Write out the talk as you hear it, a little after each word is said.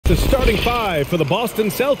the starting five for the Boston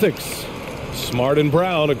Celtics. Smart and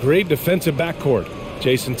Brown, a great defensive backcourt.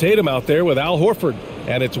 Jason Tatum out there with Al Horford.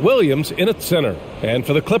 And it's Williams in at center. And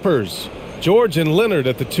for the Clippers, George and Leonard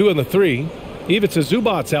at the 2 and the 3. Ivica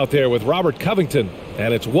Zubac's out there with Robert Covington.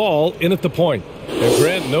 And it's Wall in at the point. And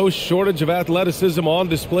Grant, no shortage of athleticism on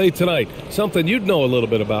display tonight. Something you'd know a little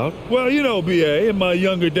bit about. Well, you know, B.A., in my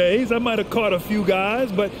younger days, I might have caught a few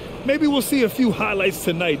guys, but maybe we'll see a few highlights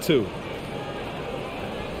tonight, too.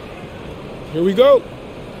 Here we go.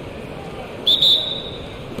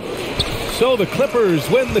 So the Clippers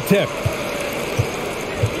win the tip.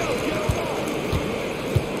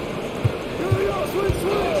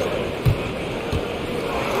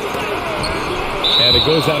 And it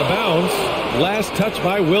goes out of bounds. Last touch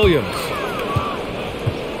by Williams.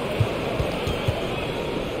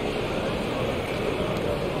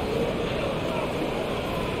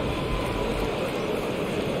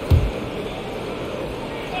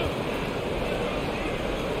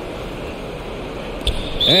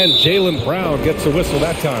 And Jaylen Brown gets the whistle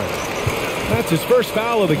that time. That's his first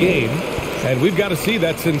foul of the game. And we've got to see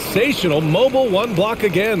that sensational mobile one block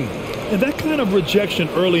again. And that kind of rejection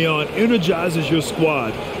early on energizes your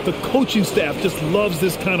squad. The coaching staff just loves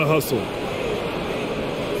this kind of hustle.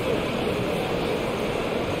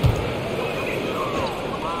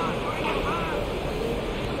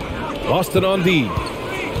 Boston on D.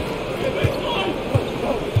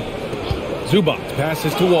 Zubac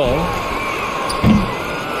passes to Wall.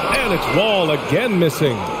 And it's Wall again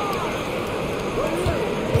missing.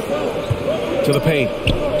 To the paint.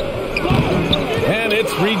 And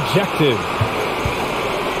it's rejected.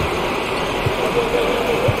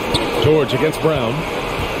 George against Brown.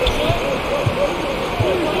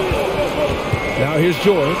 Now here's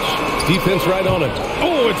George. Defense right on him.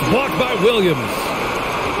 Oh, it's blocked by Williams.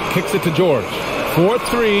 Kicks it to George.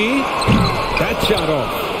 4-3. That shot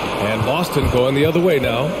off. And Boston going the other way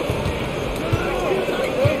now.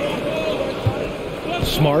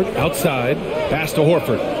 Smart outside. Pass to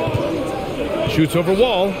Horford. Shoots over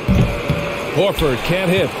Wall. Horford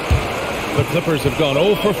can't hit. The Clippers have gone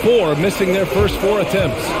 0 for 4, missing their first 4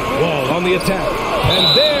 attempts. Wall on the attack.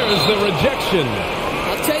 And there's the rejection.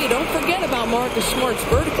 I'll tell you, don't forget about Marcus Smart's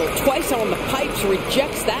vertical. Twice on the pipes,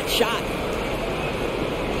 rejects that shot.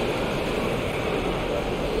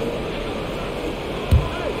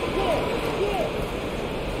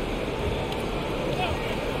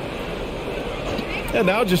 And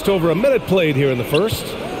now just over a minute played here in the first.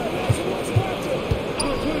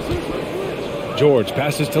 George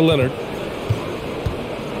passes to Leonard.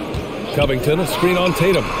 Covington, a screen on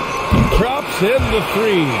Tatum. Drops in the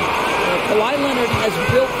 3. Kawhi Leonard has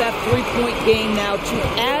built that three-point game now to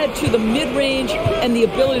add to the mid-range and the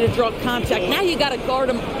ability to draw contact. Now you got to guard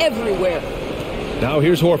him everywhere. Now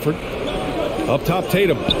here's Horford. Up top,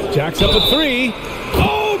 Tatum. Jacks up a 3.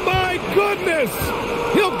 Oh, my goodness!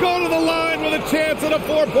 He'll go to the line with a chance at a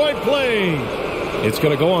 4-point play. It's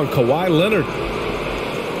going to go on Kawhi Leonard.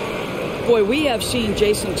 Boy, we have seen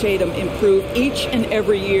Jason Tatum improve each and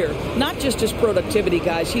every year. Not just his productivity,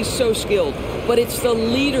 guys. He's so skilled. But it's the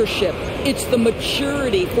leadership. It's the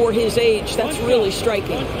maturity for his age that's really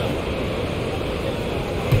striking.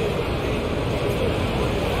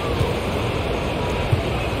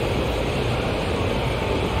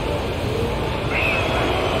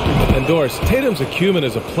 And Doris, Tatum's acumen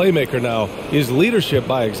as a playmaker now is leadership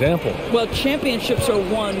by example. Well, championships are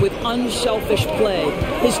won with unselfish play.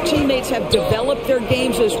 His teammates have developed their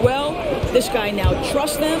games as well. This guy now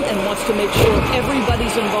trusts them and wants to make sure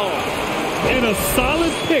everybody's involved. And a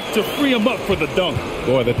solid pick to free him up for the dunk.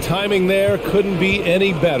 Boy, the timing there couldn't be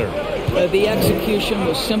any better. The execution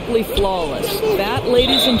was simply flawless. That,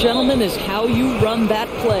 ladies and gentlemen, is how you run that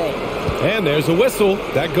play. And there's a whistle.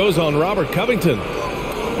 That goes on Robert Covington.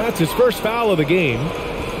 That's his first foul of the game.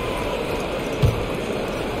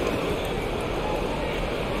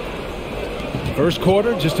 First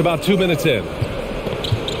quarter, just about 2 minutes in.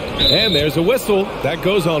 And there's a whistle. That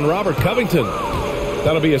goes on Robert Covington.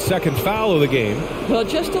 That'll be a second foul of the game. Well,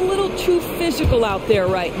 just a little too physical out there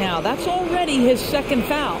right now. That's already his second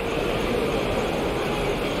foul.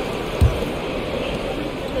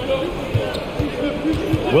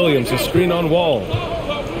 Williams, a screen on Wall.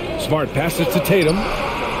 Smart passes to Tatum.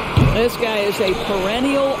 This guy is a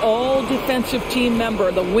perennial all-defensive team member.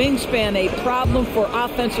 The wingspan, a problem for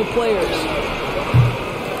offensive players.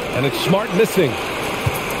 And it's Smart missing.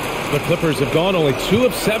 The Clippers have gone only 2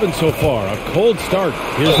 of 7 so far. A cold start.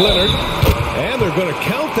 Here's Leonard. And they're going to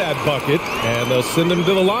count that bucket. And they'll send him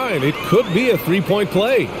to the line. It could be a 3-point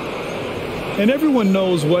play. And everyone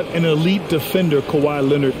knows what an elite defender Kawhi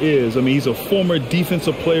Leonard is. I mean, he's a former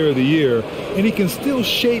Defensive Player of the Year, and he can still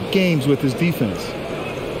shape games with his defense.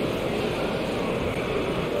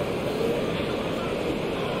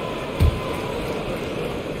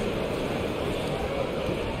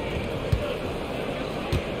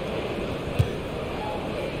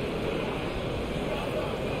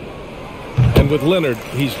 With Leonard,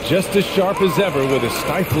 he's just as sharp as ever with his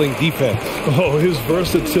stifling defense. Oh, his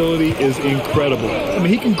versatility is incredible. I mean,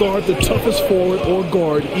 he can guard the toughest forward or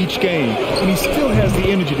guard each game, and he still has the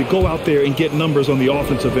energy to go out there and get numbers on the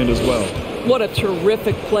offensive end as well. What a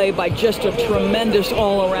terrific play by just a tremendous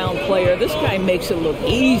all-around player. This guy makes it look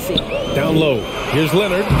easy. Down low. Here's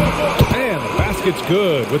Leonard. And the basket's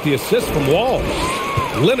good with the assist from Wall.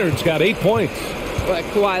 Leonard's got 8 points.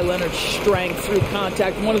 Kawhi Leonard's strength through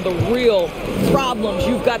contact, one of the real problems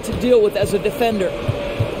you've got to deal with as a defender.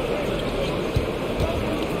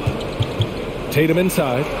 Tatum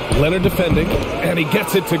inside, Leonard defending, and he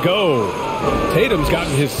gets it to go. Tatum's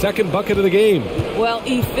gotten his second bucket of the game. Well,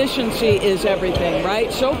 efficiency is everything,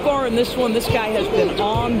 right? So far in this one, this guy has been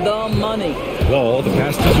on the money. Wall, the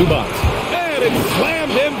pass to Zubac. And it's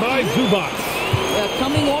slammed in by Zubac.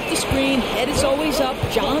 Coming off the screen, head is always up.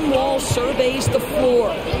 John Wall surveys the floor.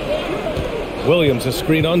 Williams a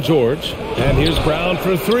screen on George. And here's Brown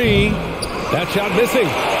for three. That shot missing.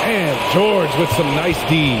 And George with some nice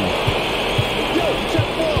D.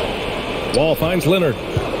 Wall finds Leonard.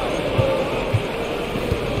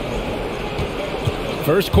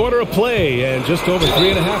 First quarter of play, and just over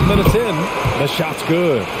 3.5 minutes in, the shot's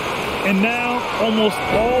good. And now almost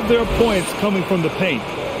all their points coming from the paint.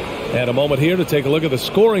 And a moment here to take a look at the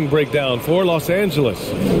scoring breakdown for Los Angeles.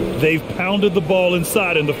 They've pounded the ball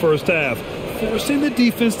inside in the first half, forcing the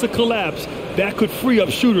defense to collapse. That could free up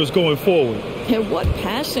shooters going forward. And what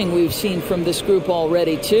passing we've seen from this group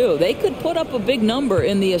already, too. They could put up a big number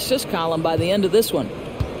in the assist column by the end of this one.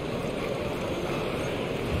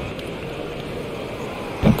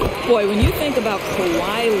 Boy, when you think about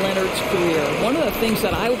Kawhi Leonard's career, one of the things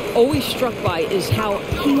that I'm always struck by is how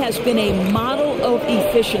he has been a model of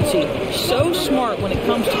efficiency. So smart when it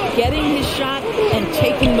comes to getting his shot and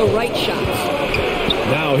taking the right shots.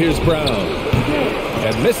 Now here's Brown.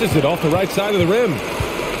 And misses it off the right side of the rim.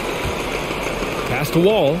 Pass to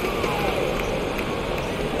Wall.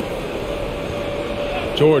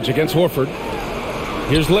 George against Horford.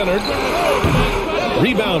 Here's Leonard.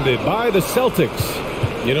 Rebounded by the Celtics.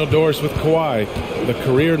 You know, Doris, with Kawhi, the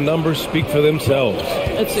career numbers speak for themselves.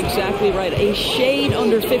 That's exactly right. A shade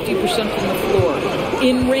under 50% from the floor.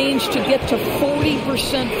 In range to get to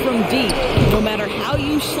 40% from deep. No matter how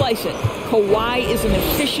you slice it, Kawhi is an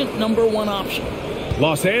efficient number one option.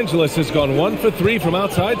 Los Angeles has gone 1 for 3 from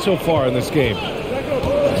outside so far in this game.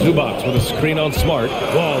 Zubac with a screen on Smart.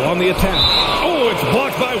 Wall on the attack. Oh, it's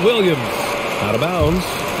blocked by Williams. Out of bounds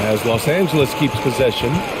as Los Angeles keeps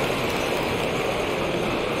possession.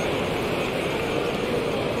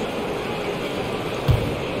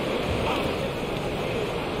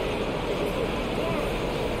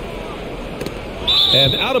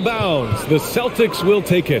 And out of bounds, the Celtics will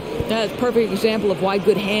take it. That's a perfect example of why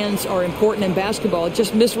good hands are important in basketball. It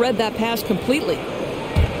just misread that pass completely.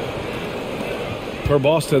 For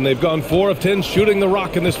Boston, they've gone 4 of 10 shooting the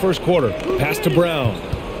rock in this first quarter. Pass to Brown.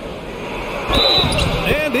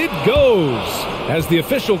 And it goes. As the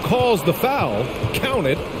official calls the foul, count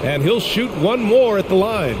it, and he'll shoot one more at the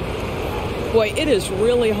line. Boy, it is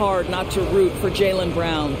really hard not to root for Jaylen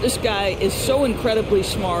Brown. This guy is so incredibly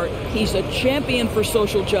smart. He's a champion for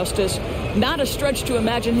social justice. Not a stretch to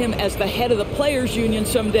imagine him as the head of the Players Union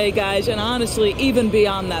someday, guys. And honestly, even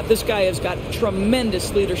beyond that, this guy has got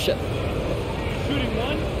tremendous leadership. Shooting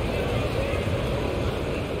one.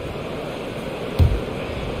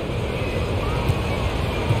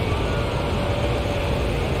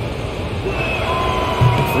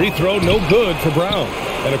 Free throw, no good for Brown.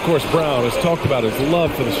 And, of course, Brown has talked about his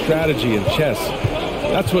love for the strategy and chess.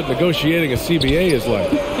 That's what negotiating a CBA is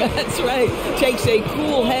like. That's right. Takes a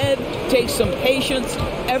cool head, takes some patience.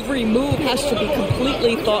 Every move has to be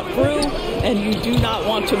completely thought through, and you do not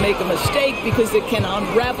want to make a mistake because it can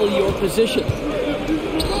unravel your position.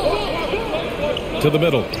 To the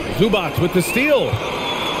middle. Zubac with the steal.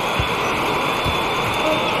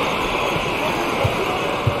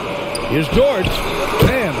 Here's George.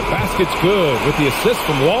 And the basket's good with the assist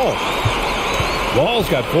from Wall. Wall's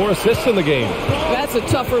got 4 assists in the game. That's a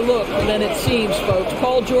tougher look than it seems, folks.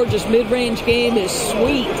 Paul George's mid-range game is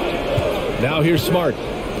sweet. Now here's Smart.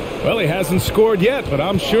 Well, he hasn't scored yet, but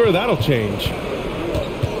I'm sure that'll change.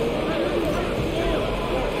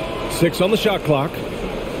 6 on the shot clock.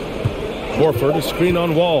 Horford, a screen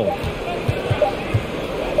on Wall.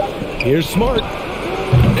 Here's Smart.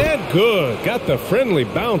 And good. Got the friendly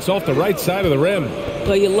bounce off the right side of the rim.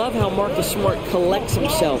 Well, you love how Marcus Smart collects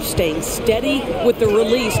himself, staying steady with the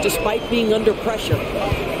release despite being under pressure.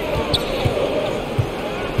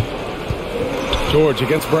 George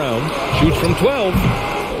against Brown. Shoots from 12.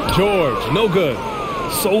 George, no good.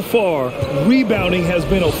 So far, rebounding has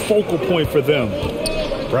been a focal point for them.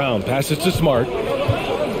 Brown passes to Smart.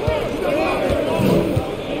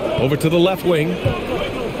 Over to the left wing.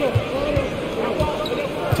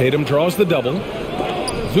 Tatum draws the double.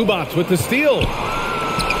 Zubac with the steal.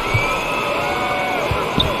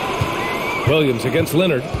 Williams against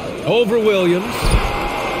Leonard. Over Williams.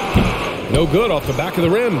 No good off the back of the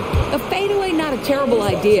rim. A fadeaway, not a terrible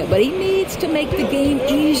idea, but he needs to make the game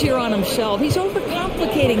easier on himself. He's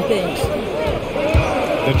overcomplicating things.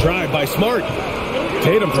 The drive by Smart.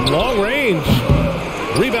 Tatum from long range.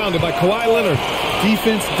 Rebounded by Kawhi Leonard.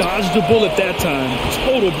 Defense dodged the bullet that time.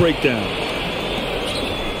 Total breakdown.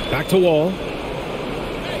 Back to Wall.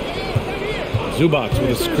 Zubac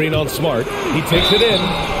with a screen on Smart. He takes it in.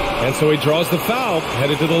 And so he draws the foul.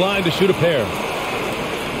 Headed to the line to shoot a pair.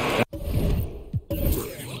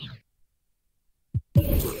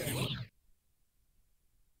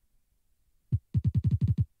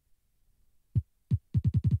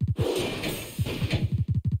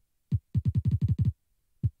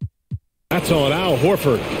 That's on Al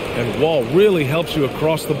Horford, and Wall really helps you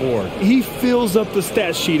across the board. He fills up the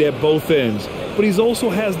stat sheet at both ends, but he also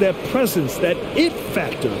has that presence, that it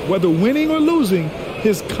factor. Whether winning or losing,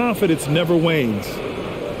 his confidence never wanes.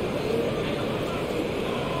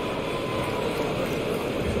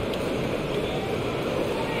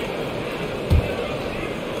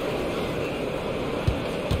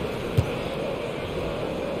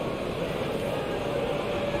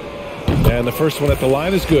 And the first one at the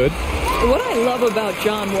line is good. What I love about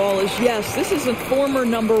John Wall is, yes, this is a former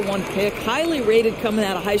 #1 pick, highly rated coming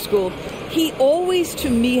out of high school. He always, to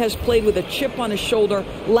me, has played with a chip on his shoulder.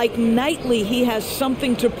 Like nightly, he has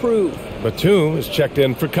something to prove. Batum is checked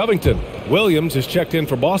in for Covington. Williams is checked in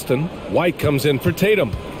for Boston. White comes in for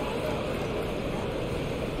Tatum.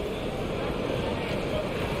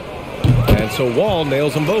 And so Wall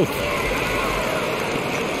nails them both.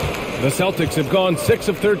 The Celtics have gone 6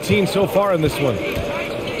 of 13 so far in this one.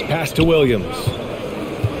 Pass to Williams.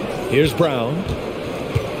 Here's Brown.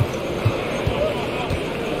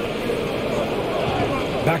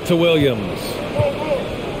 Back to Williams.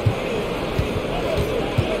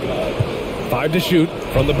 5 to shoot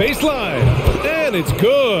from the baseline. And it's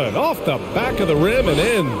good. Off the back of the rim and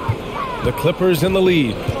in. The Clippers in the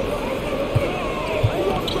lead.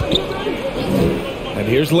 And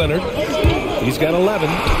here's Leonard. He's got 11.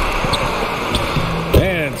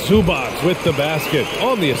 And Zubac with the basket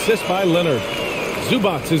on the assist by Leonard.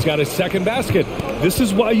 Zubac has got his second basket. This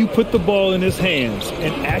is why you put the ball in his hands.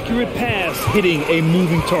 An accurate pass hitting a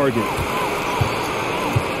moving target.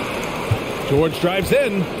 George drives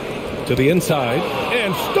in to the inside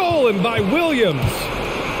and stolen by Williams.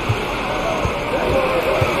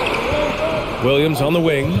 Williams on the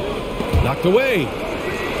wing. Knocked away.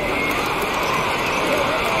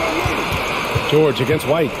 George against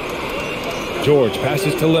White. George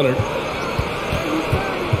passes to Leonard.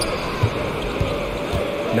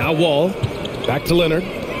 Now Wall. Back to Leonard.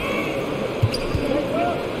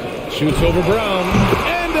 Shoots over Brown.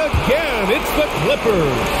 And again, it's the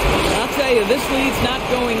Clippers. I'll tell you, this lead's not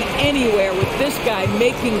going anywhere with this guy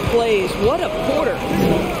making plays. What a quarter.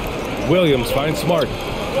 Williams finds Smart.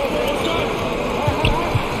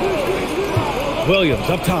 Williams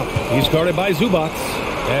up top. He's guarded by Zubac.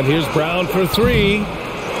 And here's Brown for 3.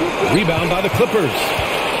 Rebound by the Clippers.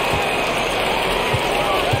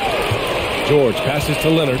 George passes to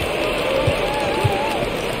Leonard.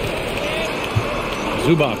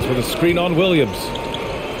 Zubac with a screen on Williams.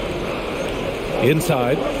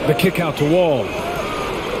 Inside, the kick out to Wall.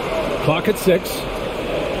 Clock at 6.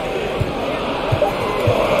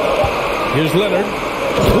 Here's Leonard.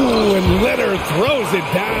 Ooh, and Leonard throws it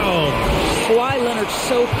down. Kawhi Leonard's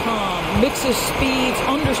so calm, mixes speeds,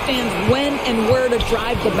 understands when and where to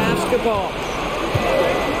drive the basketball.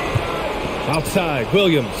 Outside,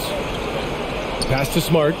 Williams. Pass to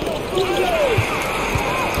Smart.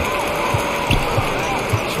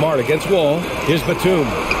 Smart against Wall. Here's Batum.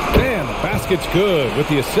 Man, the basket's good with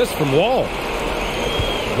the assist from Wall.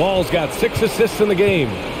 Wall's got 6 assists in the game.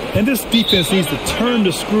 And this defense needs to turn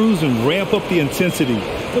the screws and ramp up the intensity.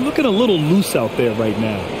 They're looking a little loose out there right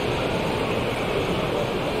now.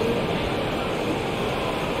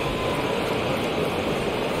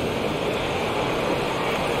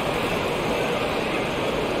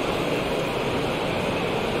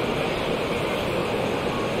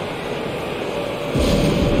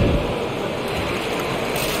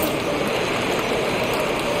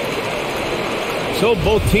 So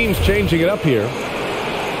both teams changing it up here.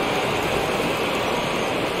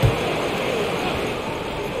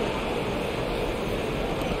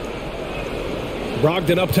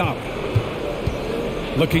 Brogdon up top.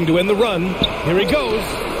 Looking to win the run. Here he goes.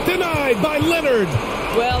 Denied by Leonard.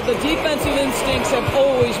 Well, the defensive instincts have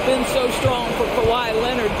always been so strong for Kawhi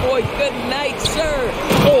Leonard. Boy, good night, sir.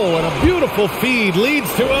 Oh, and a beautiful feed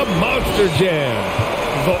leads to a monster jam.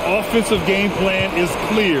 The offensive game plan is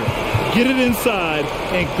clear. Get it inside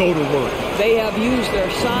and go to work. They have used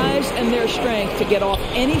their size and their strength to get off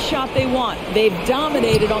any shot they want. They've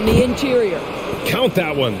dominated on the interior. Count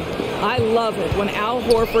that one. I love it when Al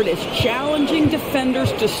Horford is challenging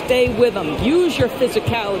defenders to stay with him. Use your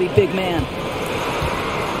physicality, big man.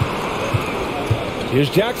 Here's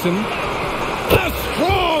Jackson. A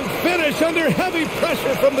strong finish under heavy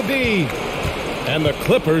pressure from the D. And the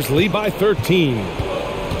Clippers lead by 13.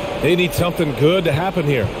 They need something good to happen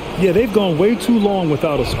here. Yeah, they've gone way too long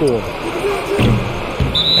without a score.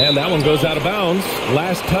 And that one goes out of bounds.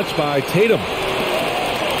 Last touch by Tatum.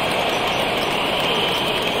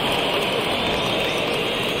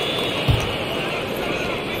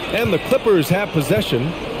 And the Clippers have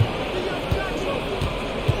possession.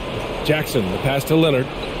 Jackson, the pass to Leonard.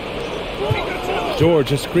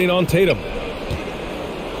 George, a screen on Tatum.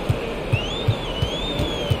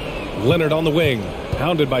 Leonard on the wing,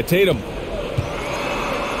 hounded by Tatum.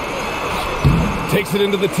 Takes it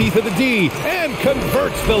into the teeth of the D and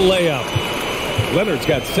converts the layup. Leonard's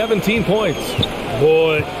got 17 points.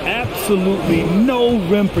 Boy, absolutely no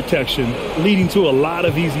rim protection, leading to a lot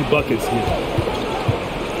of easy buckets here.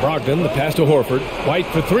 Brogdon, the pass to Horford. White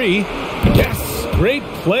for three. Yes! Great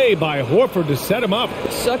play by Horford to set him up.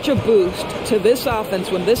 Such a boost to this offense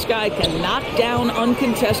when this guy can knock down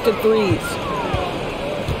uncontested threes.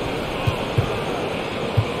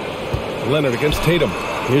 Leonard against Tatum.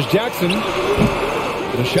 Here's Jackson.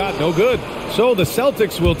 The shot no good. So the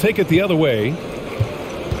Celtics will take it the other way.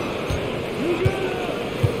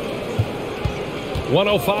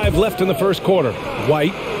 1:05 left in the first quarter.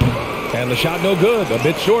 White. And the shot no good. A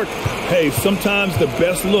bit short. Hey, sometimes the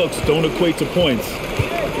best looks don't equate to points.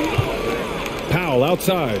 Powell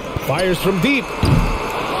outside. Fires from deep.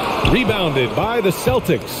 Rebounded by the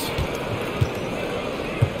Celtics.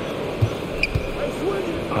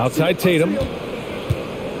 Outside Tatum.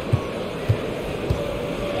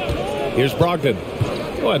 Here's Brogdon.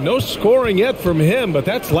 Well, no scoring yet from him, but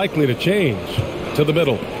that's likely to change. To the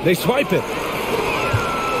middle. They swipe it.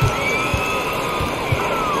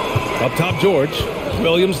 Up top, George.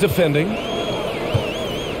 Williams defending.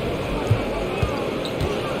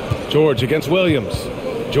 George against Williams.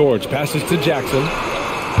 George passes to Jackson.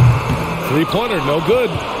 Three-pointer, no good.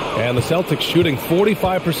 And the Celtics shooting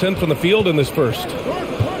 45% from the field in this first.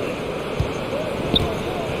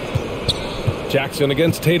 Jackson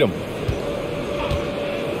against Tatum.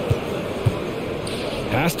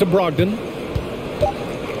 Pass to Brogdon.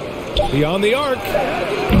 Beyond the arc.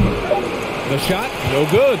 The shot, no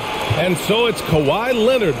good. And so it's Kawhi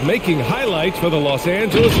Leonard making highlights for the Los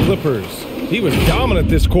Angeles Clippers. He was dominant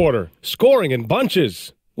this quarter, scoring in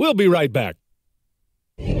bunches. We'll be right back.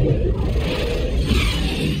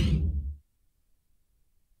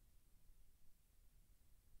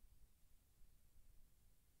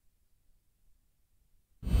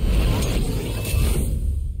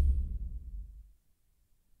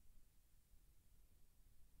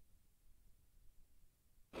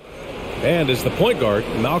 And as the point guard,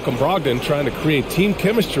 Malcolm Brogdon trying to create team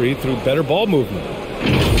chemistry through better ball movement.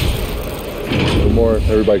 The more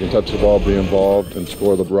everybody can touch the ball, be involved, and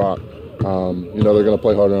score the block, they're going to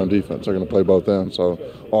play harder on defense. They're going to play both ends. So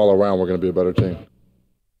all around, we're going to be a better team.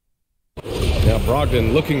 Now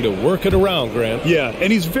Brogdon looking to work it around, Grant. Yeah,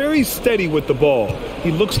 and he's very steady with the ball.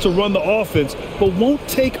 He looks to run the offense, but won't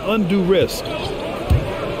take undue risk.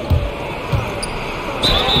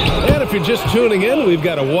 And if you're just tuning in, we've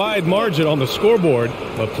got a wide margin on the scoreboard,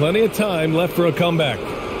 but plenty of time left for a comeback.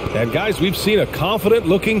 And guys, we've seen a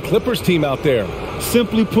confident-looking Clippers team out there.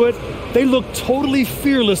 Simply put, they look totally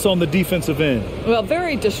fearless on the defensive end. Well,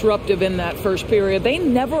 very disruptive in that first period. They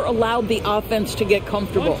never allowed the offense to get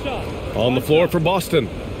comfortable. On the floor for Boston,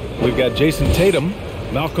 we've got Jason Tatum,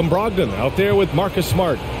 Malcolm Brogdon out there with Marcus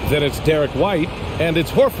Smart. Then it's Derek White, and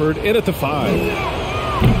it's Horford in at the 5.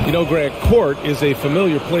 You know, Grant, court is a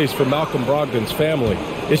familiar place for Malcolm Brogdon's family.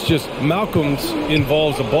 It's just Malcolm's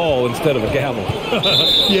involves a ball instead of a gavel.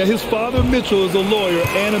 Yeah, his father Mitchell is a lawyer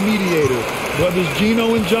and a mediator. Brothers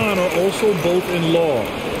Gino and John are also both in law.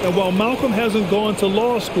 And while Malcolm hasn't gone to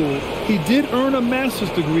law school, he did earn a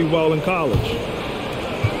master's degree while in college.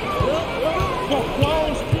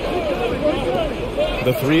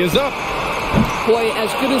 The three is up. Boy,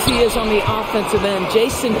 as good as he is on the offensive end,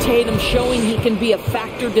 Jason Tatum showing he can be a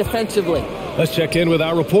factor defensively. Let's check in with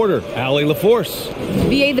our reporter, Allie LaForce.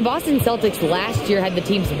 BA, the Boston Celtics last year had the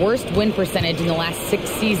team's worst win percentage in the last 6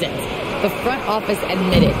 seasons. The front office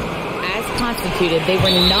admitted, as constituted, they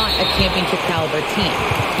were not a championship-caliber team.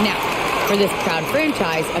 Now, for this proud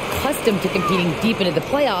franchise, accustomed to competing deep into the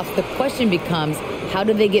playoffs, the question becomes, how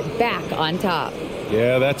do they get back on top?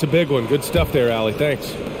 Yeah, that's a big one. Good stuff there, Allie.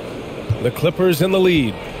 Thanks. The Clippers in the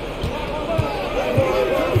lead.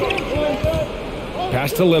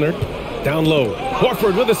 Pass to Leonard. Down low.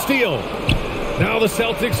 Horford with a steal. Now the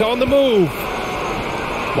Celtics on the move.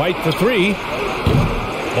 White for 3.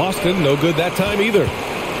 Boston, no good that time either.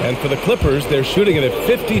 And for the Clippers, they're shooting it at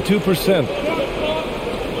 52%.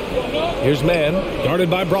 Here's Mann,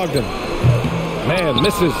 guarded by Brogdon. Mann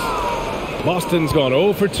misses. Boston's gone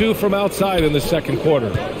 0 for 2 from outside in the second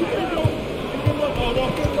quarter.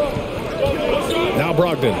 Now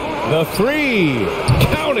Brogdon, the 3,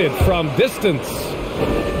 counted from distance.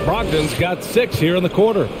 Brogdon's got 6 here in the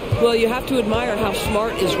quarter. Well, you have to admire how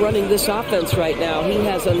Smart is running this offense right now. He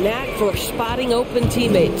has a knack for spotting open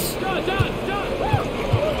teammates.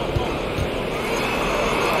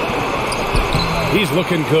 He's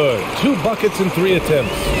looking good. 2 buckets and 3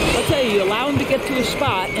 attempts. I'll tell you, you allow him to get to a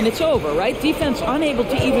spot, and it's over, right? Defense unable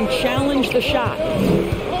to even challenge the shot.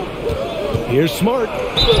 Here's Smart.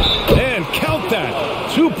 And count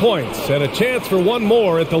that. 2 points and a chance for one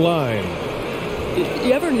more at the line.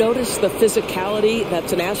 You ever notice the physicality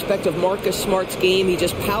that's an aspect of Marcus Smart's game? He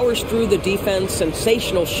just powers through the defense,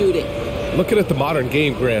 sensational shooting. Looking at the modern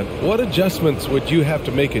game, Grant, what adjustments would you have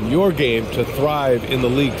to make in your game to thrive in the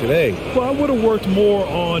league today? Well, I would have worked more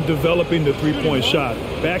on developing the three-point shot.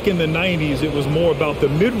 Back in the 90s, it was more about the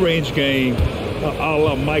mid-range game, a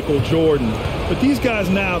la Michael Jordan. But these guys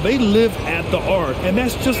now, they live at the arc, and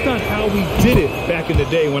that's just not how we did it back in the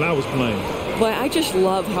day when I was playing. But I just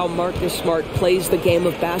love how Marcus Smart plays the game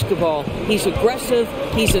of basketball. He's aggressive,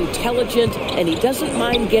 he's intelligent, and he doesn't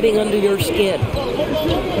mind getting under your skin.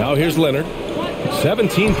 Now here's Leonard.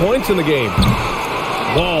 17 points in the game.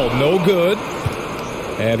 Ball no good.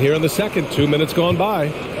 And here in the second, 2 minutes gone by.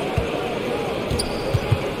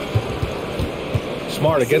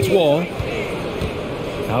 Smart against Wall.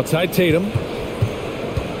 Outside Tatum.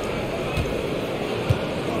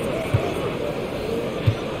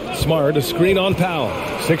 Smart, a screen on Powell.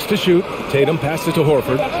 6 to shoot. Tatum passes it to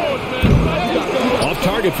Horford. Off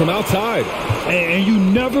target from outside. And you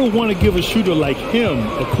never want to give a shooter like him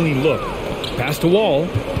a clean look. Pass to Wall.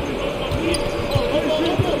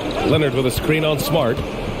 Leonard with a screen on Smart.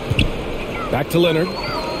 Back to Leonard.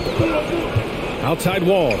 Outside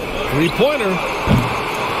Wall. 3-pointer.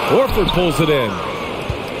 Horford pulls it in.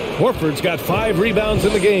 Horford's got 5 rebounds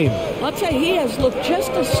in the game. I'll tell you, he has looked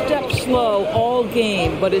just a step slow all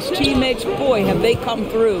game, but his teammates, boy, have they come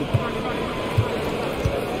through.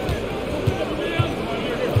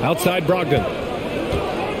 Outside Brogdon.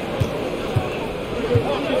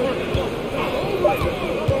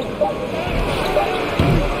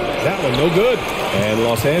 That one no good. And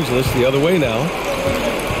Los Angeles the other way now.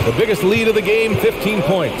 The biggest lead of the game, 15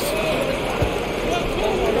 points.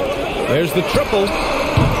 There's the triple.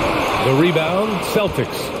 The rebound,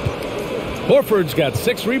 Celtics. Horford's got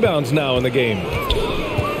 6 rebounds now in the game.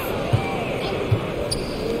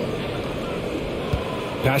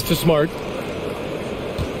 Pass to Smart.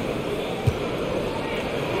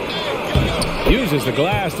 Uses the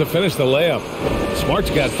glass to finish the layup. Smart's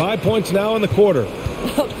got 5 points now in the quarter.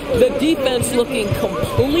 The defense looking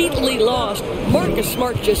completely lost. Marcus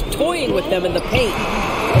Smart just toying with them in the paint.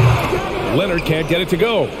 Leonard can't get it to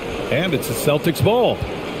go. And it's the Celtics ball.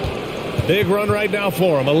 Big run right now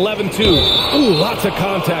for him. 11-2. Ooh, lots of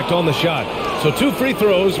contact on the shot. So 2 free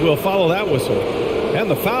throws will follow that whistle. And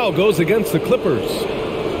the foul goes against the Clippers.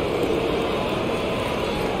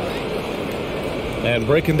 And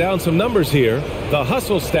breaking down some numbers here, the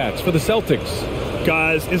hustle stats for the Celtics.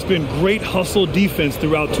 Guys, it's been great hustle defense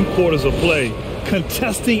throughout 2 quarters of play,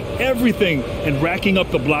 contesting everything and racking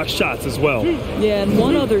up the block shots as well. Yeah, and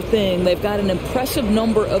one other thing, they've got an impressive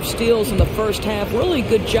number of steals in the first half. Really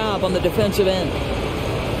good job on the defensive end.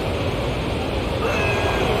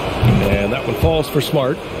 And that one falls for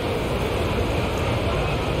Smart.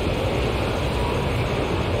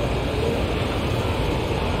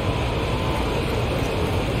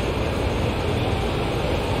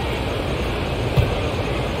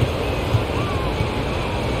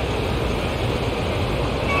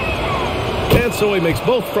 So he makes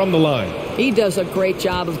both from the line. He does a great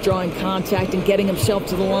job of drawing contact and getting himself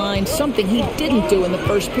to the line, something he didn't do in the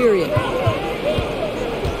first period.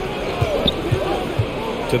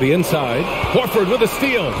 To the inside. Horford with a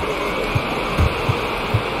steal.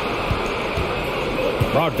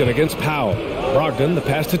 Brogdon against Powell. Brogdon, the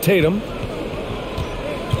pass to Tatum.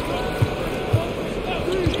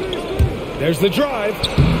 There's the drive.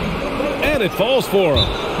 And it falls for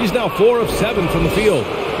him. He's now 4 of 7 from the field.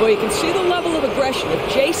 Well, you can see the level of aggression.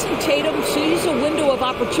 If Jason Tatum sees a window of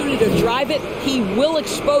opportunity to drive it, he will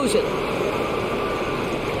expose it.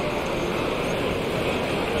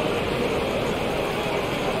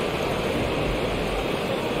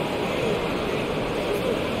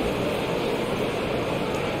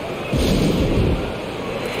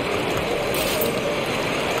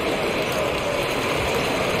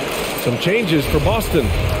 Some changes for Boston.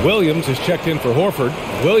 Williams is checked in for Horford.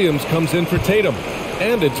 Williams comes in for Tatum.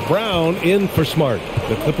 And it's Brown in for Smart.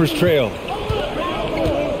 The Clippers trail.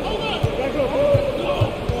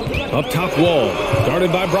 Up top, Wall.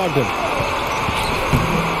 Guarded by Brogdon.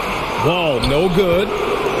 Wall, no good.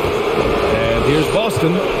 And here's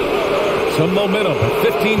Boston. Some momentum. A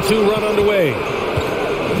 15-2 run underway.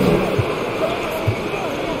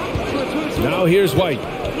 Now here's White.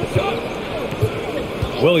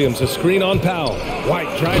 Williams, a screen on Powell.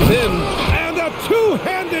 White drives in. And a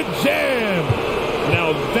two-handed jam.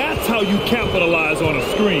 Now that's how you capitalize on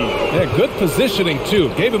a screen. Yeah, good positioning,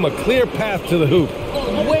 too. Gave him a clear path to the hoop.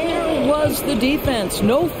 Where was the defense?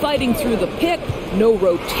 No fighting through the pick. No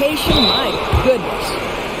rotation. My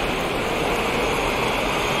goodness.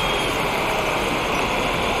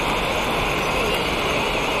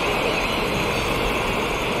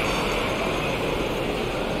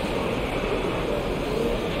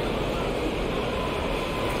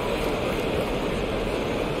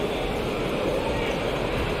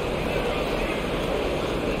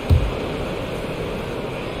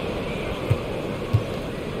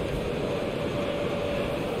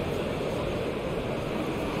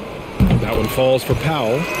 That one falls for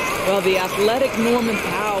Powell. Well, the athletic Norman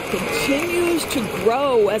Powell continues to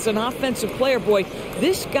grow as an offensive player. Boy,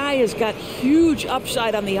 this guy has got huge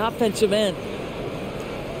upside on the offensive end.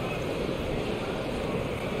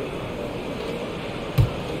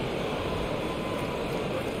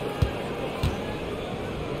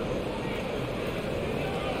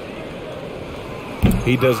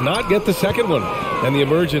 He does not get the second one. And the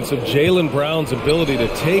emergence of Jaylen Brown's ability to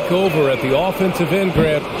take over at the offensive end,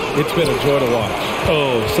 Grant, it's been a joy to watch.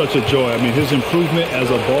 Oh, such a joy. I mean, his improvement as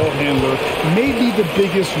a ball handler may be the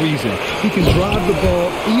biggest reason. He can drive the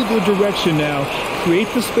ball either direction now, create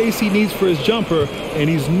the space he needs for his jumper, and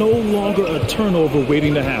he's no longer a turnover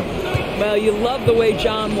waiting to happen. Well, you love the way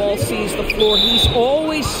John Wall sees the floor. He's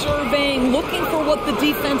always surveying, looking for what the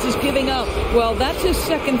defense is giving up. Well, that's his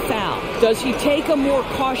second foul. Does he take a more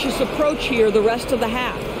cautious approach here the rest of the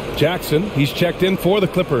half? Jackson, he's checked in for the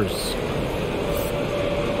Clippers.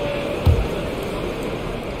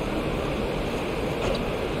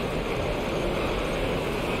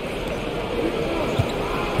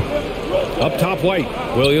 Up top, White.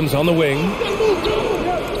 Williams on the wing.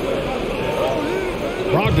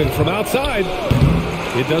 Brogdon from outside.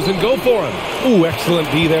 It doesn't go for him. Ooh,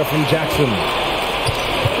 excellent D there from Jackson.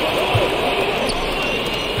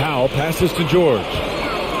 Powell passes to George.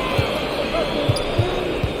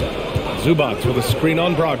 Zubac with a screen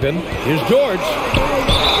on Brogdon. Here's George.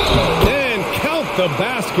 And count the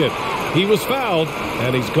basket. He was fouled,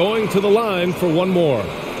 and he's going to the line for one more.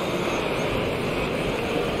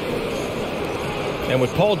 And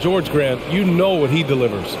with Paul George, Grant, you know what he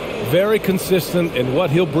delivers. Very consistent in what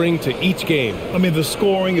he'll bring to each game. I mean, the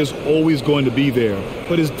scoring is always going to be there,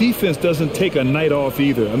 but his defense doesn't take a night off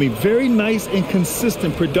either. I mean, very nice and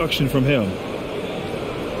consistent production from him.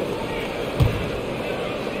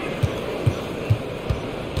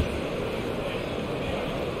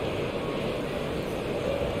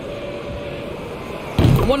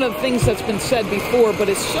 One of the things that's been said before, but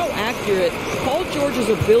it's so accurate, Paul George's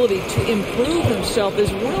ability to improve himself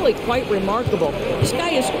is really quite remarkable. This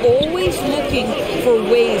guy is always looking for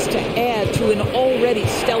ways to add to an already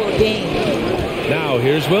stellar game. Now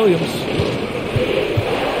here's Williams.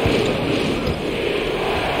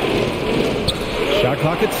 Shot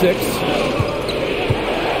clock at 6.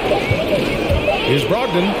 Here's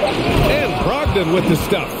Brogdon. And Brogdon with the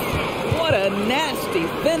stuff. What a nasty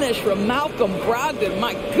finish from Malcolm Brogdon.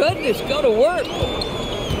 My goodness, go to work.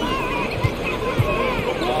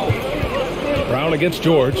 Brown against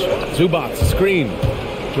George. Zubac, screen.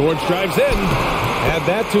 George drives in. Add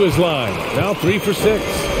that to his line. Now 3 for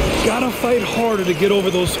 6. Gotta fight harder to get over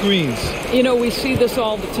those screens. You know, we see this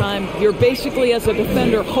all the time. You're basically, as a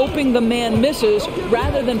defender, hoping the man misses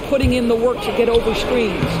rather than putting in the work to get over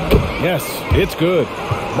screens. Yes, it's good.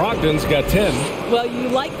 Brogdon's got 10. Well, you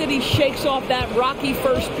like that he shakes off that rocky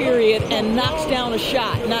first period and knocks down a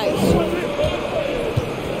shot. Nice.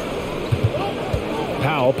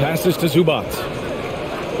 Powell passes to Zubac.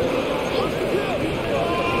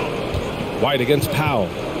 White against Powell.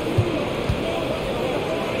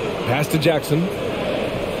 Pass to Jackson.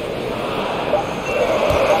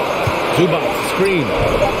 Zubac, screen.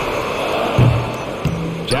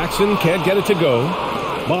 Jackson can't get it to go.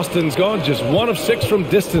 Boston's gone just 1 of 6 from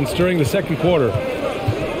distance during the second quarter.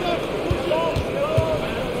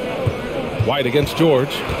 White against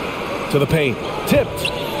George. To the paint.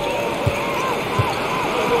 Tipped.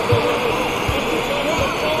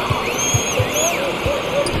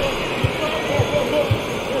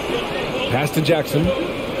 Pass to Jackson.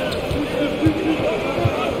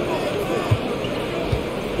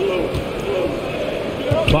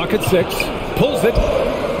 Clock at 6. Pulls it.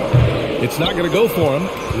 It's not going to go for him.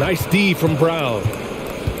 Nice D from Brown.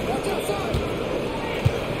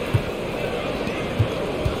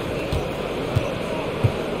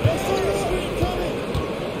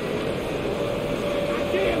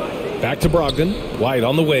 Back to Brogdon. White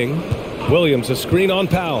on the wing. Williams a screen on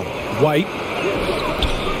Powell. White.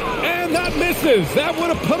 And that misses. That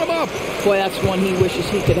would have put him up. Boy, that's one he wishes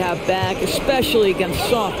he could have back, especially against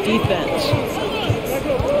soft defense.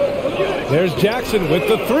 There's Jackson with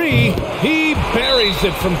the 3. He buries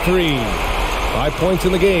it from 3. 5 points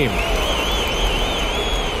in the game.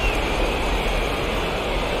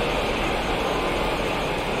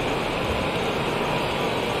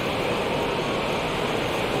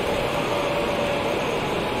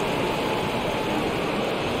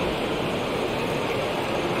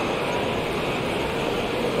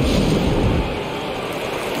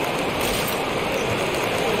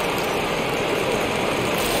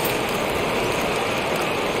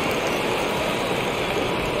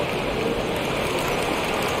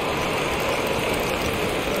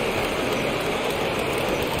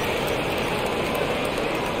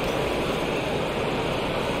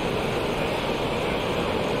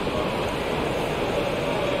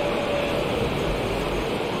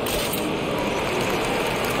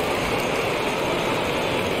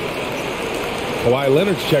 Kawhi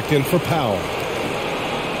Leonard's checked in for Powell.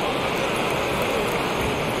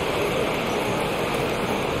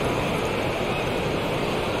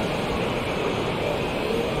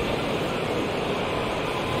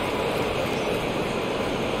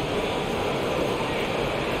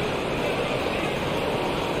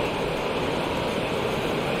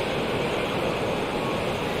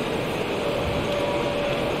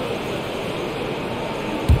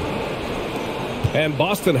 And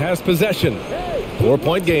Boston has possession.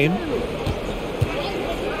 4-point game.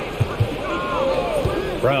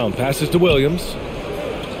 Brown passes to Williams.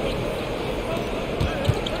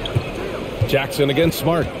 Jackson against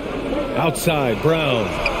Smart. Outside, Brown.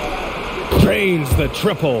 Drains the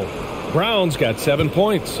triple. Brown's got 7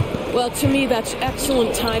 points. Well, to me, that's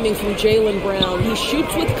excellent timing from Jaylen Brown. He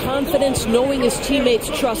shoots with confidence, knowing his teammates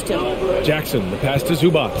trust him. Jackson, the pass to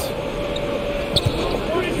Zubac.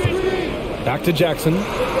 Back to Jackson.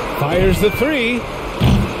 Fires the 3.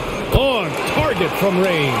 On target from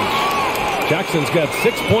range. Jackson's got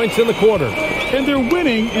 6 points in the quarter. And they're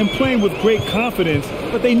winning and playing with great confidence,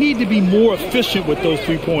 but they need to be more efficient with those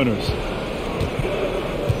three-pointers.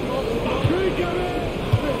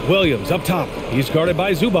 Williams up top. He's guarded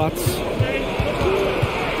by Zubac.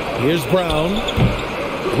 Here's Brown.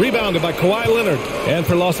 Rebounded by Kawhi Leonard. And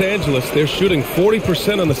for Los Angeles, they're shooting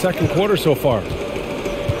 40% in the second quarter so far.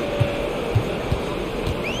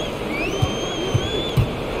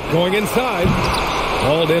 Going inside.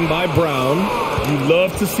 Hauled in by Brown. You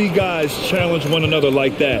love to see guys challenge one another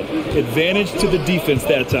like that. Advantage to the defense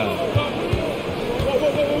that time.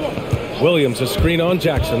 Williams a screen on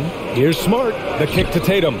Jackson. Here's Smart. The kick to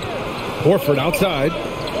Tatum. Horford outside.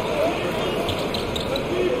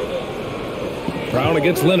 Brown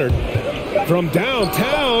against Leonard. From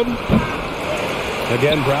downtown.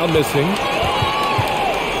 Again, Brown missing.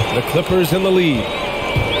 The Clippers in the lead.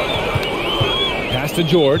 Pass to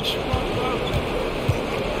George.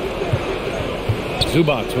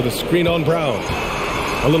 Zubac with a screen on Brown.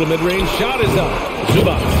 A little mid-range shot is up.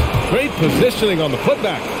 Zubac. Great positioning on the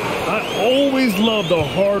putback. I always love the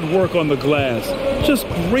hard work on the glass. Just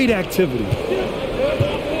great activity.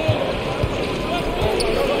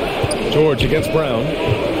 George against Brown.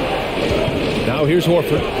 Now here's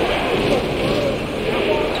Horford.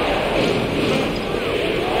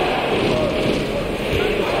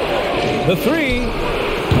 The 3.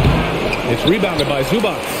 It's rebounded by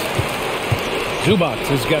Zubac. Zubac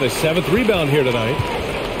has got his 7th rebound here tonight.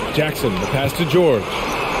 Jackson, the pass to George.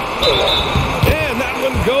 And that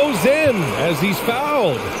one it goes in as he's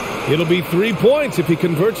fouled. It'll be 3 points if he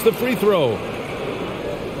converts the free throw.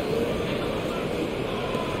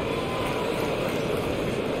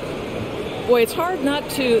 Boy, it's hard not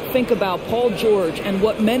to think about Paul George and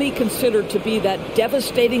what many considered to be that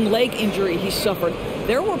devastating leg injury he suffered.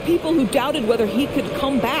 There were people who doubted whether he could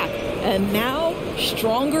come back, and now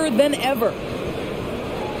stronger than ever.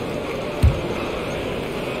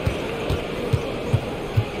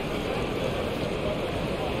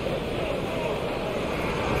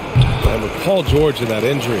 And with Paul George and that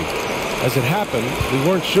injury, as it happened, we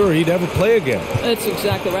weren't sure he'd ever play again. That's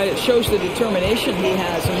exactly right. It shows the determination he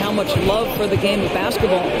has and how much love for the game of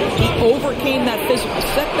basketball. He overcame that physical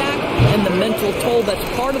setback and the mental toll that's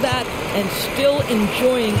part of that, and still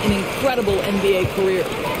enjoying an incredible NBA career.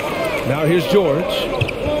 Now here's George.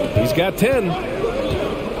 He's got 10.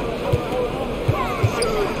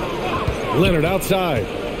 Leonard outside.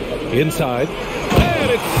 Inside.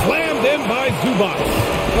 And it's slammed in by Zubac.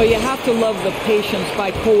 Well, you have to love the patience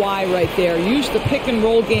by Kawhi right there. Use the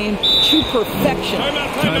pick-and-roll game to perfection.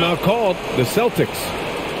 Timeout called. The Celtics.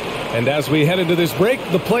 And as we head into this break,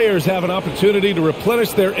 the players have an opportunity to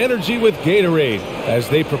replenish their energy with Gatorade as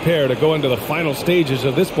they prepare to go into the final stages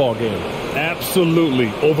of this ball game. Absolutely.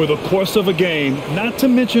 Over the course of a game, not to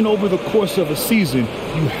mention over the course of a season,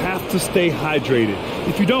 you have to stay hydrated.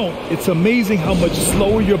 If you don't, it's amazing how much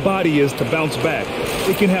slower your body is to bounce back.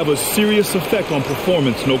 It can have a serious effect on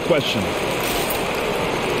performance, no question.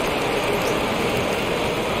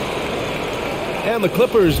 And the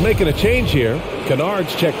Clippers making a change here.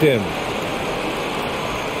 Kennard's checked in.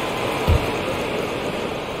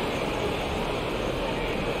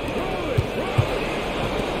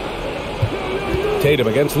 Tatum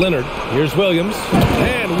against Leonard. Here's Williams.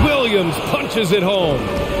 And Williams punches it home.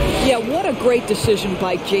 Yeah, what a great decision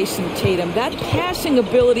by Jason Tatum. That passing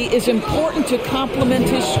ability is important to complement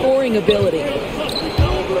his scoring ability.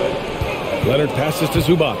 Leonard passes to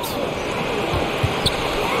Zubac.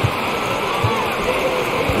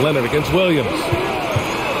 Leonard against Williams.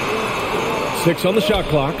 6 on the shot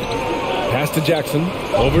clock. Pass to Jackson.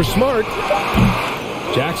 Over Smart.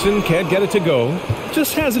 Jackson can't get it to go.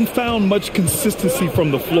 Just hasn't found much consistency from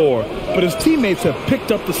the floor, but his teammates have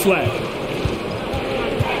picked up the slack.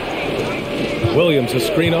 Williams a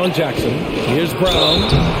screen on Jackson. Here's Brown.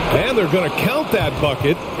 And they're going to count that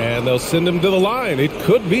bucket, and they'll send him to the line. It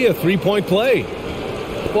could be a three-point play.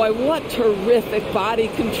 Boy, what terrific body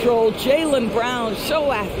control. Jaylen Brown,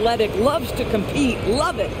 so athletic, loves to compete.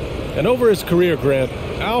 Love it. And over his career, Grant,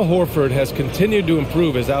 Al Horford has continued to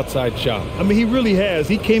improve his outside shot. I mean, he really has.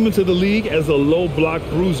 He came into the league as a low block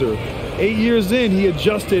bruiser. 8 years in, he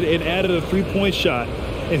adjusted and added a three-point shot,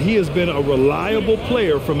 and he has been a reliable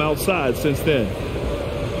player from outside since then.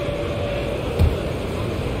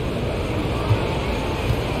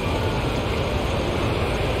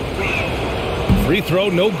 Free throw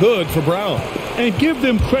no good for Brown. And give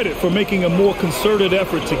them credit for making a more concerted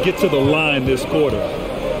effort to get to the line this quarter.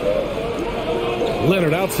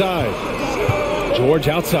 Leonard outside. George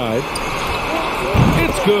outside.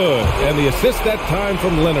 It's good. And the assist that time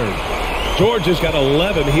from Leonard. George has got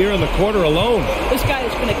 11 here in the quarter alone. This guy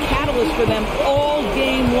has been a catalyst for them all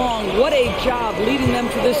game long. What a job leading them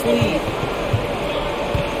to this lead.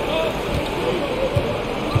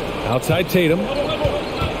 Outside Tatum.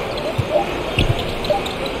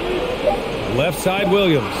 Left side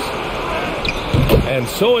Williams. And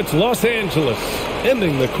so it's Los Angeles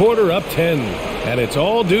ending the quarter up 10. And it's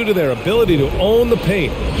all due to their ability to own the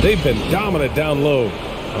paint. They've been dominant down low.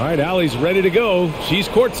 All right, Allie's ready to go. She's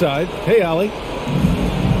courtside. Hey, Allie.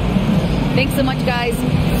 Thanks so much, guys.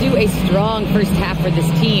 Do a strong first half for this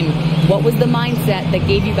team. What was the mindset that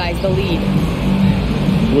gave you guys the lead?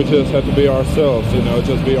 We just have to be ourselves,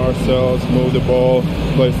 just be ourselves, move the ball,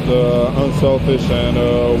 play unselfish, and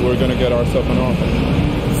we're going to get ourselves an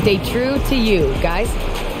offense. Stay true to you, guys.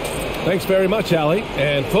 Thanks very much, Allie.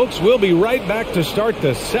 And, folks, we'll be right back to start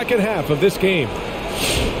the second half of this game.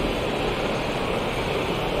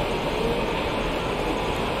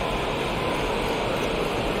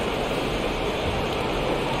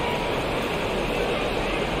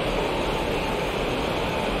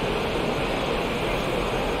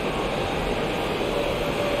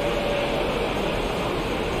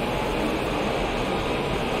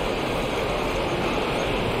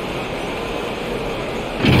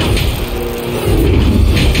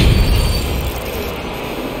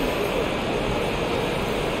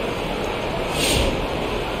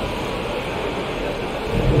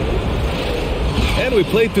 We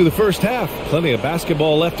played through the first half. Plenty of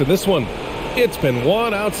basketball left in this one. It's been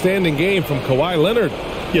one outstanding game from Kawhi Leonard.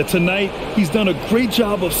 Yeah, tonight he's done a great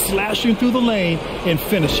job of slashing through the lane and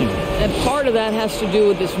finishing. And part of that has to do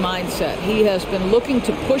with his mindset. He has been looking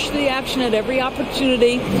to push the action at every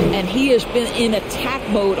opportunity, and he has been in attack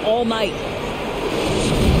mode all night.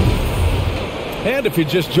 And if you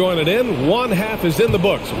just join it in, one half is in the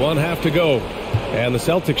books, one half to go. And the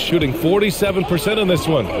Celtics shooting 47% in this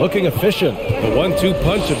one, looking efficient. The 1-2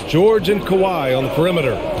 punch of George and Kawhi on the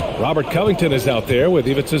perimeter. Robert Covington is out there with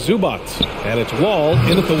Ivica Zubac. And it's Wall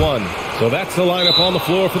in at the 1. So that's the lineup on the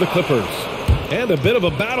floor for the Clippers. And a bit of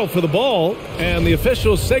a battle for the ball. And the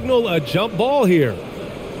officials signal a jump ball here.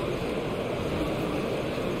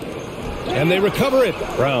 And they recover it.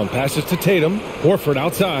 Brown passes to Tatum. Horford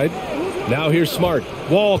outside. Now here's Smart.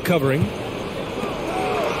 Wall covering.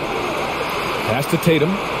 Pass to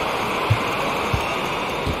Tatum.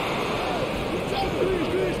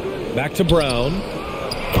 Back to Brown.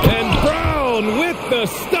 And Brown with the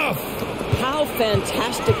stuff. How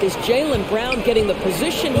fantastic is Jaylen Brown getting the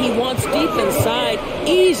position he wants deep inside,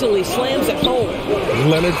 easily slams it home.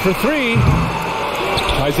 Leonard for 3.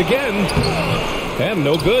 Tries again. And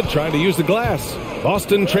no good, trying to use the glass.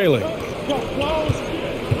 Boston trailing.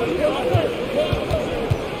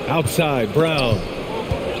 Outside, Brown.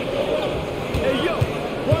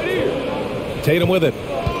 Tatum with it.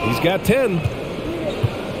 He's got 10.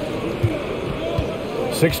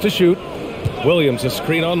 6 to shoot. Williams a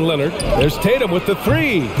screen on Leonard. There's Tatum with the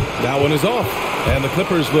 3. That one is off. And the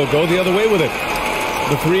Clippers will go the other way with it.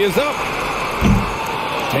 The 3 is up.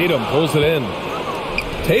 Tatum pulls it in.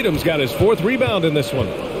 Tatum's got his 4th rebound in this one.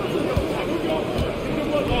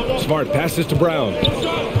 Smart passes to Brown.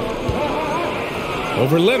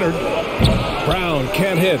 Over Leonard. Brown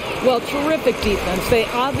can't hit. Well, terrific defense. They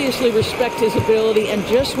obviously respect his ability and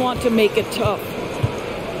just want to make it tough.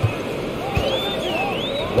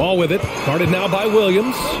 Wall with it. Guarded now by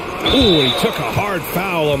Williams. Ooh, he took a hard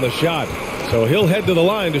foul on the shot. So he'll head to the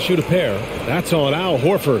line to shoot a pair. That's on Al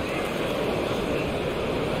Horford.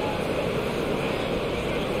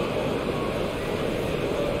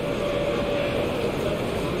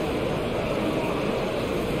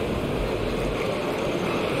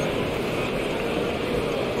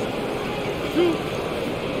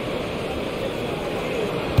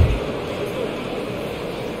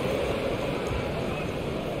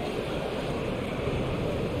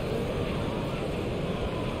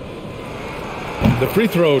 The free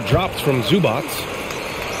throw drops from Zubac.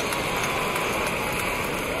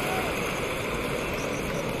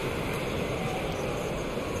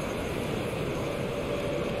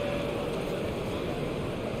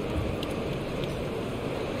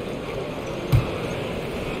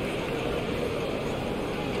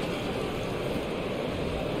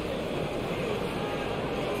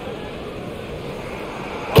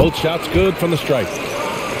 Both shots good from the stripe.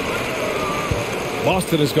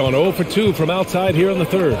 Boston has gone 0 for 2 from outside here in the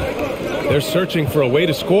 3rd. They're searching for a way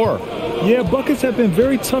to score. Yeah, buckets have been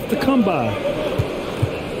very tough to come by.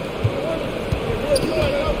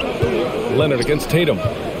 Leonard against Tatum.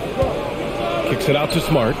 Kicks it out to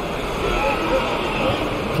Smart.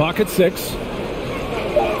 Clock at 6.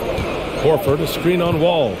 Horford, a screen on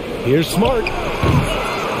Wall. Here's Smart.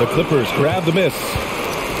 The Clippers grab the miss.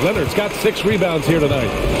 Leonard's got 6 rebounds here tonight.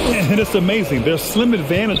 And it's amazing. Their slim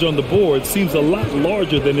advantage on the board seems a lot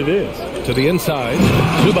larger than it is. To the inside,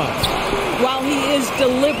 Zubac. While he is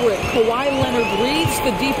deliberate, Kawhi Leonard reads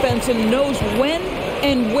the defense and knows when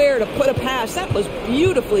and where to put a pass. That was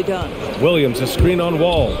beautifully done. Williams, a screen on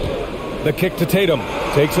Wall. The kick to Tatum.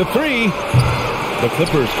 Takes a 3. The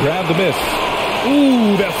Clippers grab the miss.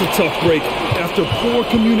 Ooh, that's a tough break. After poor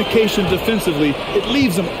communication defensively, it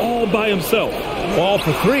leaves him all by himself. Wall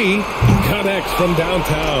for 3. Connects from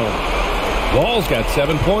downtown. Wall's got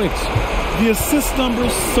 7 points. The assist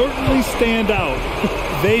numbers certainly stand out.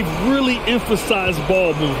 They've really emphasized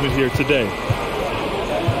ball movement here today.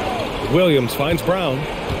 Williams finds Brown.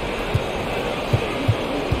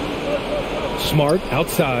 Smart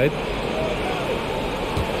outside.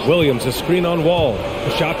 Williams a screen on Wall.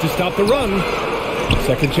 A shot to stop the run.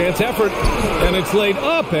 Second chance effort. And it's laid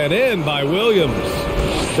up and in by Williams.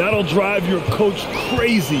 That'll drive your coach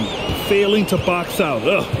crazy, failing to box out.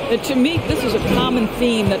 To me, this is a common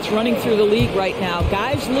theme that's running through the league right now.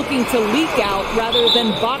 Guys looking to leak out rather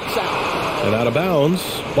than box out. And out of bounds.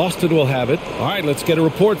 Boston will have it. All right, let's get a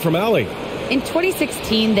report from Allie. In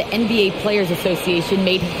 2016, the NBA Players Association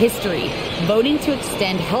made history, voting to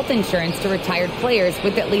extend health insurance to retired players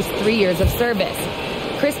with at least 3 years of service.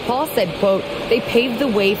 Chris Paul said, quote, "They paved the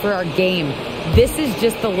way for our game. This is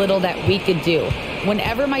just the little that we could do.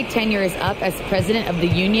 Whenever my tenure is up as president of the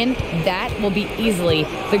union, that will be easily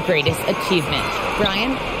the greatest achievement."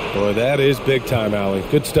 Brian? Boy, that is big time, Allie.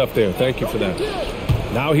 Good stuff there. Thank you for that.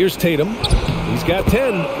 Now here's Tatum. He's got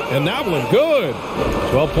 10, and that one good.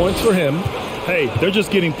 12 points for him. Hey, they're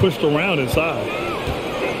just getting pushed around inside.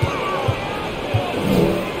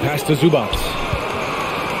 Pass to Zubac.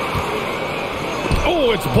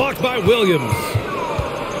 Oh, it's blocked by Williams.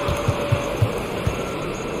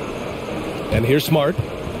 And here's Smart.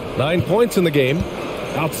 9 points in the game.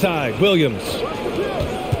 Outside, Williams.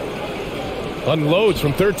 Unloads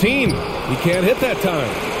from 13. He can't hit that time.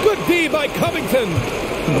 Good D by Covington.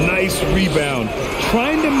 Nice rebound.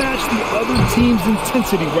 Trying to match the other team's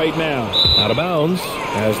intensity right now. Out of bounds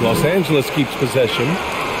as Los Angeles keeps possession.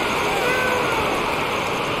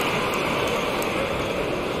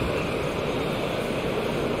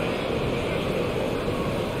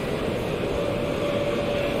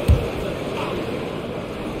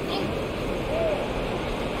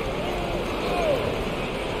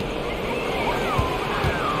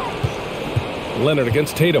 Leonard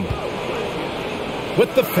against Tatum.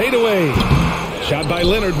 With the fadeaway. Shot by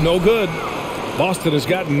Leonard, no good. Boston has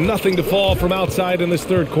got nothing to fall from outside in this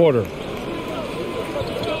third quarter.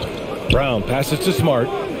 Brown passes to Smart.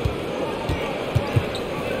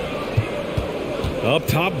 Up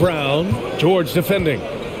top, Brown. George defending.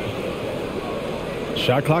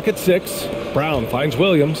 Shot clock at 6. Brown finds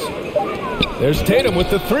Williams. There's Tatum with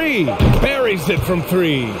the 3. Buries it from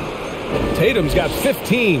 3. Tatum's got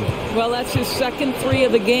 15. Well, that's his second 3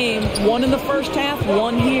 of the game. 1 in the first half,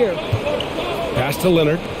 1 here. Pass to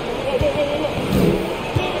Leonard.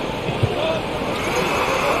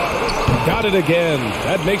 Got it again.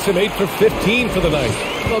 That makes him 8 for 15 for the night.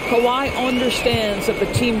 Well, Kawhi understands that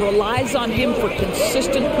the team relies on him for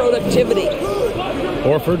consistent productivity.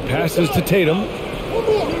 Horford passes to Tatum.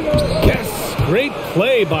 Yes, great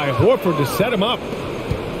play by Horford to set him up.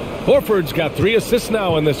 Horford's got 3 assists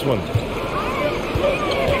now in this one.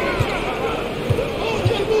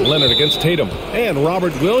 Leonard against Tatum. And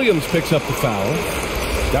Robert Williams picks up the foul.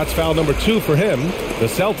 That's foul number 2 for him. The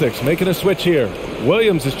Celtics making a switch here.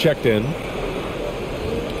 Williams is checked in.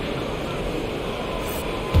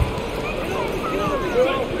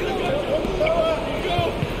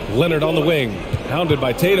 Leonard on the wing. Hounded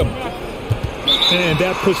by Tatum. And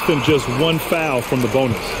that puts them just 1 foul from the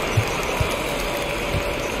bonus.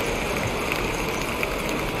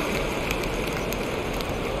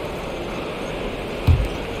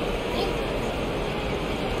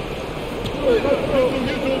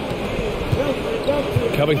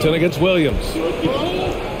 Covington against Williams.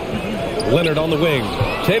 Leonard on the wing.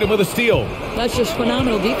 Tatum with a steal. That's just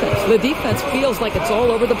phenomenal defense. The defense feels like it's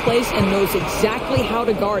all over the place and knows exactly how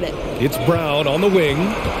to guard it. It's Brown on the wing.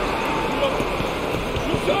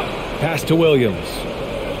 Pass to Williams.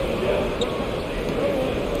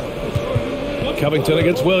 Covington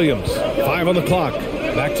against Williams. 5 on the clock.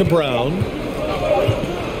 Back to Brown.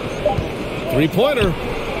 3-pointer.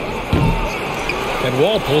 And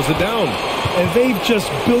Wall pulls it down. And they've just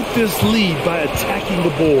built this lead by attacking the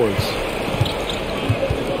boards.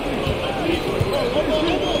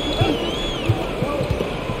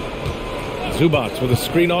 Zubac with a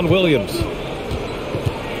screen on Williams.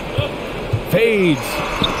 Fades.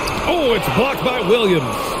 Oh, it's blocked by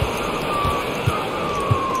Williams.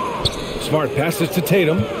 Smart passes to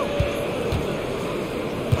Tatum.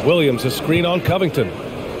 Williams a screen on Covington.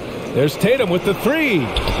 There's Tatum with the 3.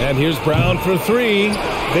 And here's Brown for 3.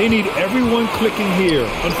 They need everyone clicking here.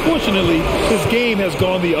 Unfortunately, his game has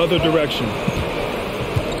gone the other direction.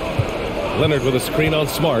 Leonard with a screen on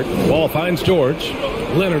Smart. Ball finds George.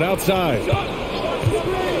 Leonard outside.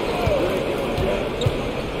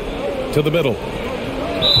 To the middle.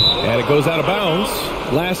 And it goes out of bounds.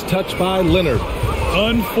 Last touch by Leonard.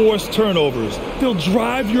 Unforced turnovers. They'll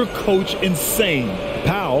drive your coach insane.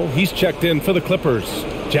 Powell, he's checked in for the Clippers.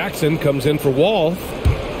 Jackson comes in for Wall.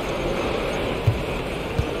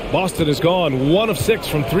 Boston has gone 1 of 6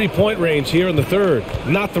 from 3-point range here in the third.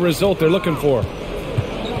 Not the result they're looking for.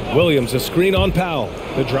 Williams a screen on Powell.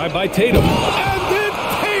 The drive by Tatum. And then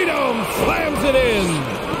Tatum slams it in.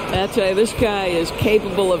 I tell you, this guy is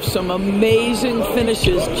capable of some amazing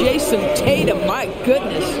finishes. Jason Tatum, my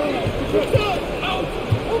goodness.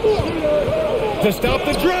 To stop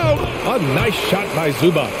the drought. A nice shot by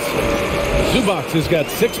Zubac. Zubac has got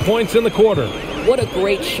 6 points in the quarter. What a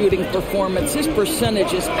great shooting performance. His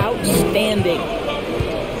percentage is outstanding.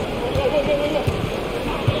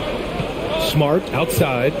 Smart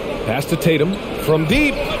outside. Pass to Tatum from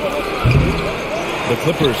deep. The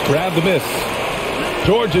Clippers grab the miss.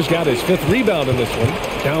 George has got his 5th rebound in this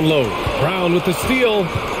one. Down low. Brown with the steal.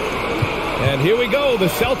 And here we go. The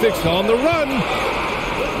Celtics on the run.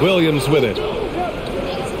 Williams with it.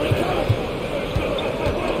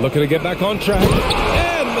 Looking to get back on track.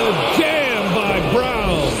 And the jam by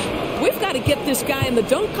Brown. We've got to get this guy in the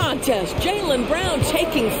dunk contest. Jaylen Brown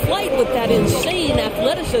taking flight with that insane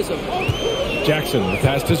athleticism. Jackson, the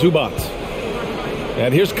pass to Zubac.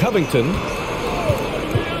 And here's Covington.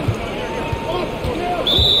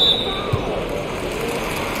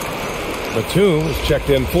 Batum is checked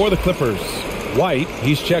in for the Clippers. White,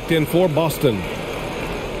 he's checked in for Boston.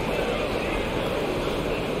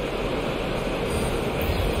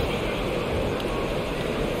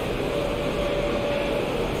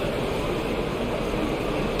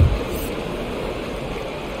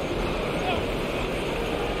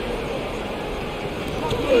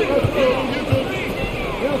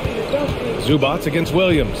 Zubac against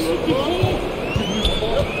Williams.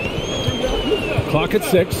 Clock at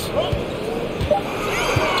 6.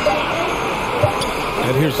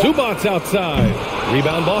 And here's Zubac outside.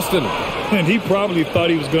 Rebound Boston. And he probably thought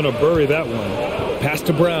he was going to bury that one. Pass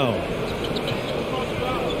to Brown.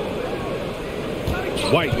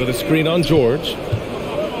 White with a screen on George.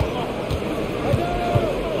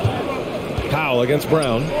 Powell against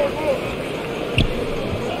Brown.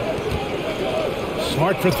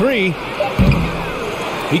 Smart for 3.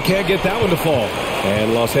 He can't get that one to fall.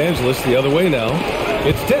 And Los Angeles the other way now.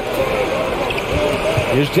 It's tipped.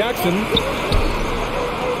 Here's Jackson.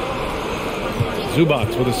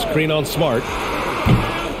 Zubac with a screen on Smart.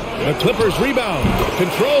 The Clippers rebound.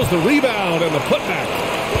 Controls the rebound and the putback.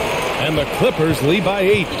 And the Clippers lead by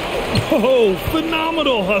 8. Oh,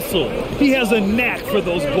 phenomenal hustle. He has a knack for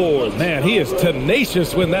those boards. Man, he is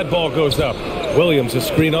tenacious when that ball goes up. Williams a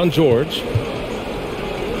screen on George.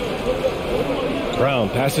 Brown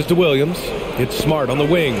passes to Williams. It's Smart on the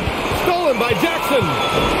wing. Stolen by Jackson.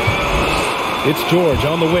 It's George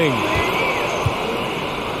on the wing.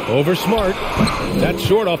 Over Smart. That's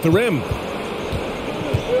short off the rim.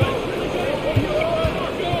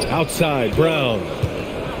 Outside, Brown.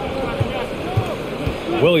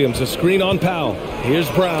 Williams a screen on Powell. Here's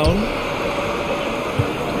Brown.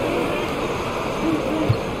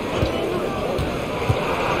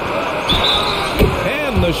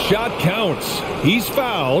 And the shot counts. He's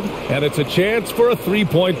fouled, and it's a chance for a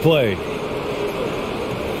three-point play.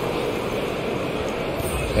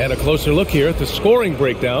 And a closer look here at the scoring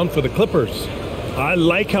breakdown for the Clippers. I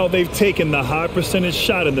like how they've taken the high percentage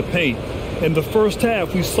shot in the paint. In the first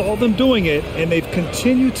half, we saw them doing it, and they've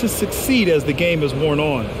continued to succeed as the game has worn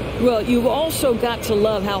on. Well, you've also got to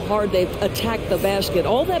love how hard they've attacked the basket.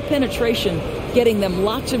 All that penetration getting them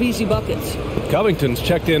lots of easy buckets. Covington's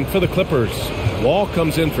checked in for the Clippers. Wall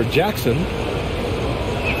comes in for Jackson.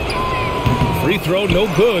 Free throw no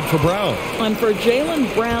good for Brown. And for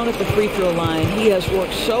Jaylen Brown at the free throw line, he has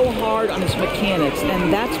worked so hard on his mechanics,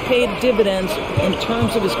 and that's paid dividends in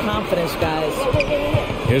terms of his confidence, guys.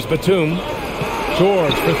 Here's Batum.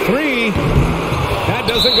 George for 3. That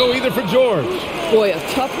doesn't go either for George. Boy, a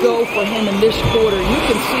tough go for him in this quarter. You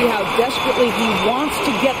can see how desperately he wants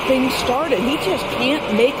to get things started. He just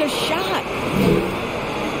can't make a shot.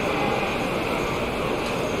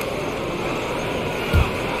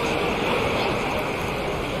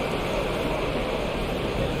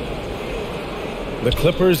 The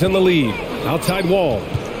Clippers in the lead. Outside Wall.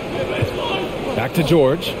 Back to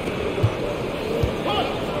George.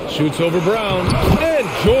 Shoots over Brown. And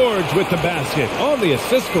George with the basket on the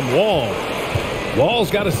assist from Wall.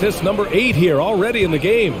 Wall's got assist number 8 here already in the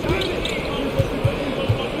game.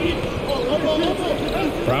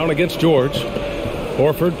 Brown against George.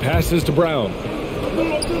 Horford passes to Brown.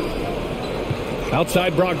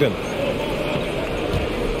 Outside Brogdon.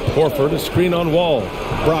 Horford, a screen on Wall.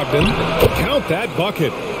 Brogdon, count that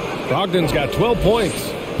bucket. Brogdon's got 12 points.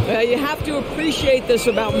 You have to appreciate this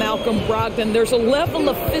about Malcolm Brogdon. There's a level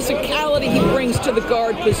of physicality he brings to the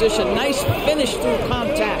guard position. Nice finish through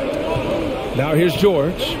contact. Now here's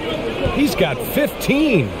George. He's got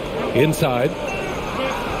 15 inside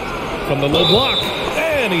from the low block.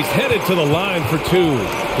 And he's headed to the line for 2.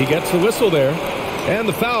 He gets the whistle there. And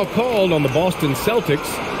the foul called on the Boston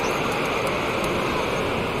Celtics.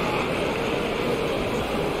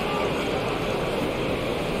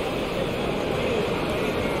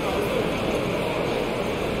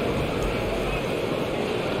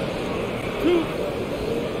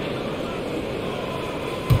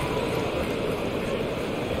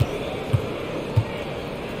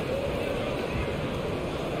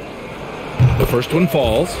 First one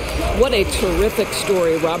falls. What a terrific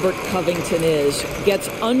story Robert Covington is. Gets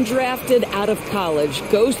undrafted out of college,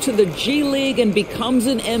 goes to the G League and becomes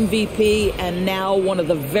an MVP, and now one of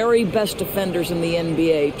the very best defenders in the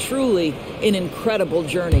NBA. Truly an incredible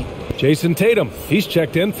journey. Jason Tatum, he's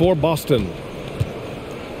checked in for Boston.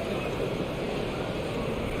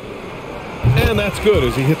 And that's good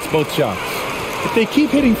as he hits both shots. If they keep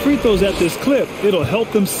hitting free throws at this clip, it'll help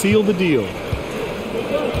them seal the deal.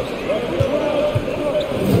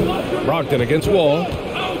 Brogdon against Wall.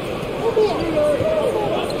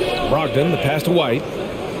 Brogdon, the pass to White.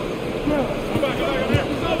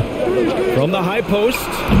 From the high post,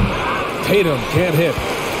 Tatum can't hit.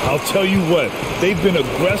 I'll tell you what, they've been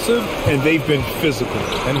aggressive and they've been physical.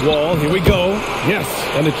 And Wall, here we go. Yes,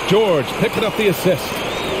 and it's George picking up the assist.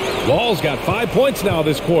 Wall's got 5 points now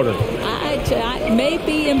this quarter. It may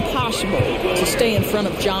be impossible to stay in front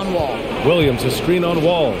of John Wall. Williams, a screen on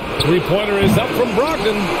Wall. Three-pointer is up from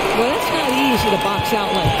Brogdon. Well, it's not easy to box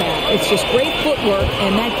out like that. It's just great footwork,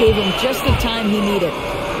 and that gave him just the time he needed.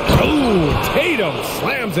 Oh, Tatum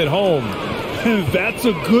slams it home. That's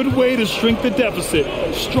a good way to shrink the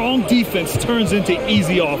deficit. Strong defense turns into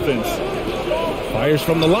easy offense. Fires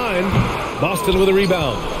from the line. Boston with a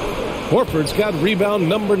rebound. Horford's got rebound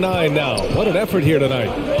number 9 now. What an effort here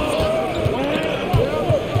tonight.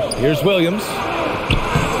 Here's Williams.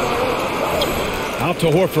 Out to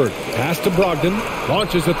Horford. Pass to Brogdon.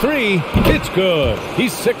 Launches a three. It's good.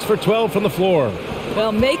 He's 6 for 12 from the floor.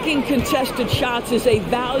 Well, making contested shots is a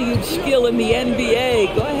valued skill in the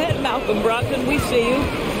NBA. Go ahead, Malcolm Brogdon. We see you.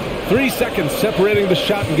 3 seconds separating the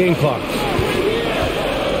shot and game clocks.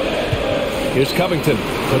 Here's Covington.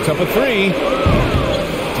 Puts up a three.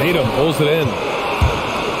 Tatum pulls it in.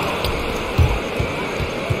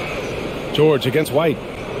 George against White.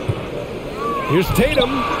 Here's Tatum.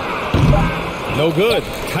 No good.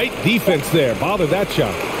 Tight defense there. Bothered that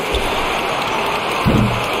shot.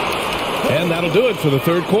 And that'll do it for the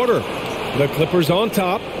third quarter. The Clippers on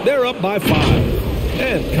top. They're up by 5.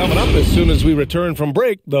 And coming up as soon as we return from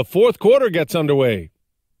break, the fourth quarter gets underway.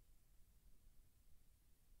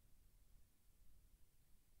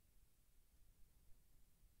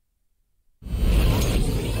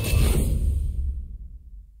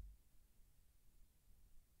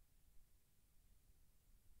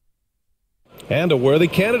 And a worthy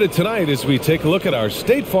candidate tonight as we take a look at our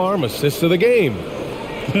State Farm assist of the game.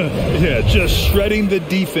 Yeah, just shredding the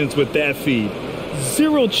defense with that feed.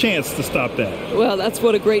 Zero chance to stop that. Well, that's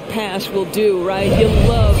what a great pass will do, right? You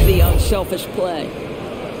love the unselfish play.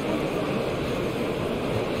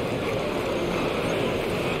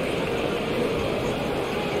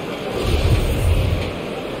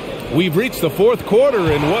 We've reached the fourth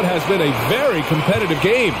quarter in what has been a very competitive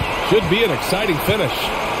game. Should be an exciting finish.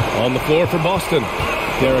 On the floor for Boston,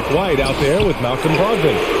 Derek White out there with Malcolm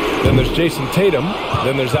Brogdon. Then there's Jason Tatum.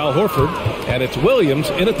 Then there's Al Horford. And it's Williams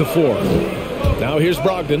in at the 4. Now here's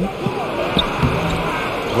Brogdon.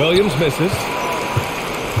 Williams misses.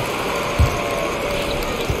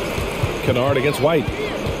 Kennard against White.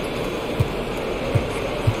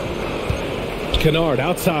 Kennard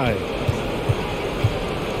outside.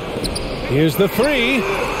 Here's the 3.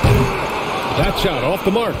 That shot off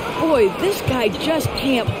the mark. Boy, this guy just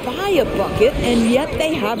can't buy a bucket, and yet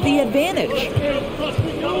they have the advantage.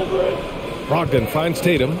 Brogdon finds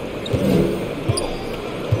Tatum.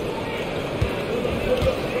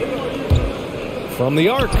 From the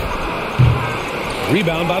arc.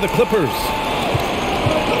 Rebound by the Clippers.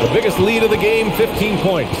 The biggest lead of the game, 15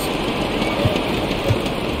 points.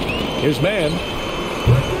 Here's Mann.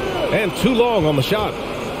 And too long on the shot.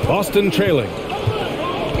 Boston trailing.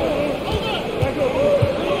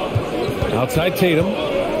 Outside Tatum.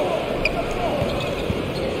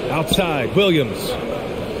 Outside Williams.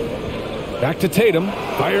 Back to Tatum.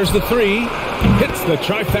 Fires the 3. Hits the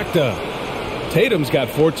trifecta. Tatum's got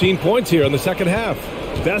 14 points here in the second half.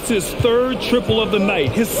 That's his third triple of the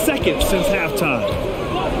night. His second since halftime.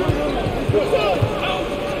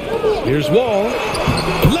 Here's Wall.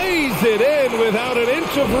 Lays it in without an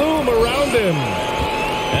inch of room around him.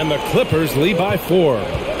 And the Clippers lead by 4.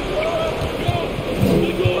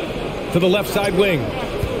 To the left side wing.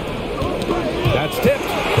 That's tipped.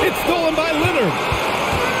 It's stolen by Leonard.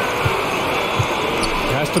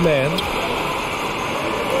 Pass to Mann.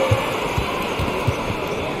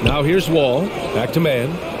 Now here's Wall. Back to Mann.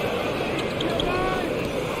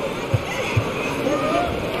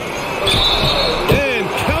 And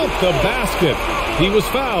count the basket. He was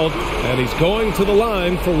fouled, and he's going to the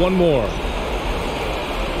line for one more.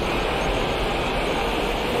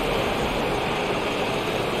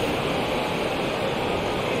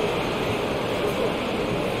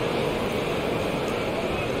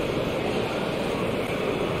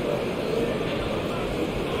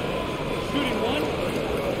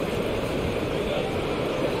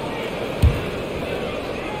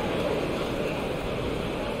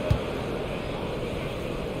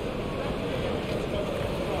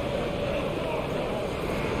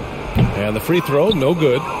 And the free throw, no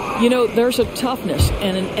good. You know, there's a toughness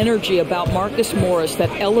and an energy about Marcus Morris that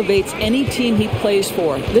elevates any team he plays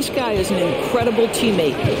for. This guy is an incredible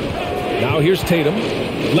teammate. Now here's Tatum.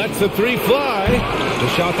 Lets the three fly. The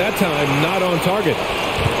shot that time not on target.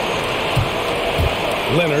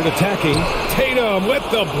 Leonard attacking. Tatum with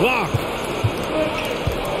the block.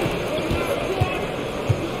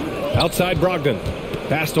 Outside Brogdon.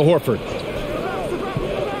 Pass to Horford.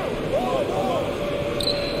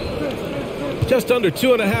 Just under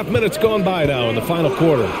 2.5 minutes gone by now in the final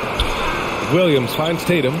quarter. Williams finds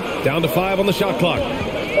Tatum. Down to 5 on the shot clock.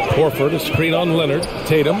 Horford, a screen on Leonard.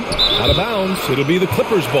 Tatum, out of bounds. It'll be the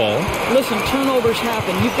Clippers' ball. Listen, turnovers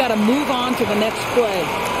happen. You've got to move on to the next play.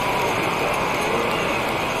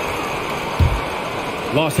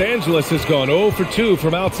 Los Angeles has gone 0 for 2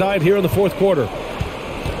 from outside here in the fourth quarter.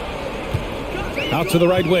 Out to the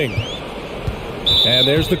right wing. And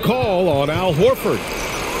there's the call on Al Horford.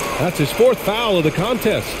 That's his 4th foul of the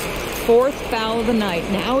contest. 4th foul of the night.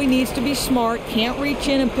 Now he needs to be smart. Can't reach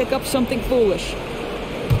in and pick up something foolish.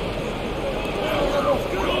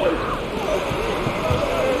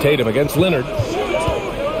 Tatum against Leonard.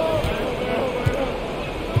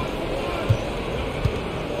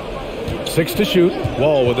 Six to shoot.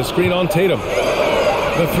 Wall with a screen on Tatum.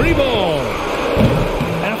 The 3-ball.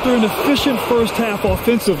 After an efficient first half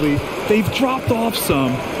offensively, they've dropped off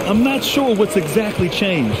some. I'm not sure what's exactly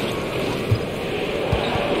changed.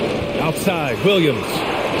 Outside, Williams.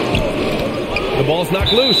 The ball's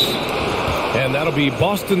knocked loose. And that'll be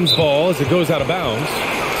Boston's ball as it goes out of bounds.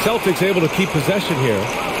 Celtics able to keep possession here.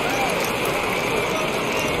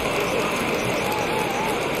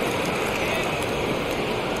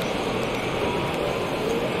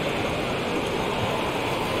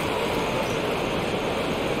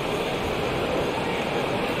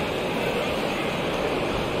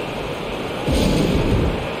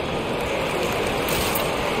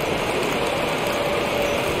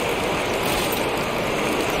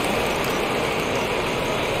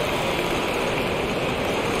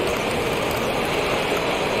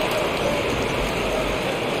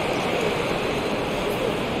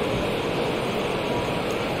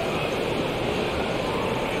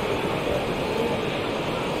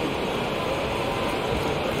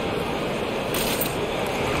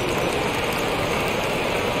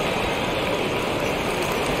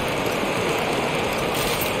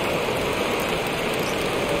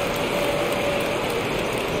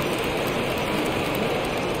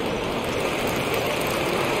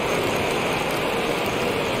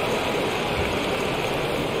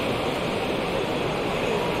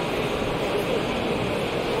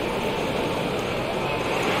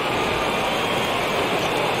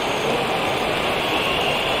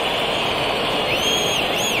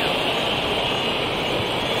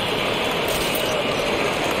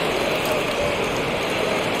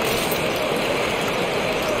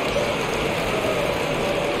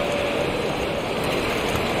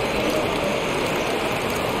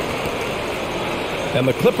 And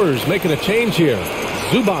the Clippers making a change here.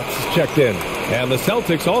 Zubac checked in. And the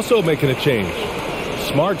Celtics also making a change.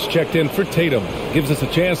 Smart's checked in for Tatum. Gives us a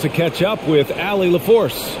chance to catch up with Allie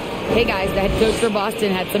LaForce. Hey guys, the head coach for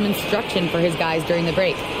Boston had some instruction for his guys during the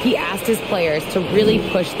break. He asked his players to really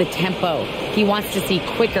push the tempo. He wants to see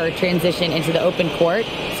quicker transition into the open court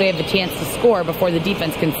so you have a chance to score before the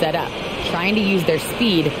defense can set up. Trying to use their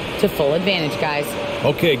speed to full advantage, guys.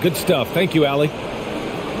 Okay, good stuff. Thank you, Allie.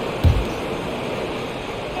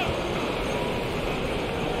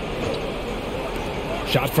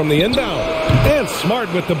 Shot from the inbound. And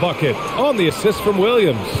Smart with the bucket on the assist from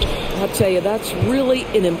Williams. I'll tell you, that's really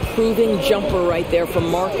an improving jumper right there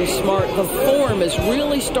from Marcus Smart. The form is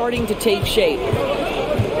really starting to take shape.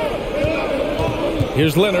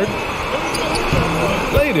 Here's Leonard.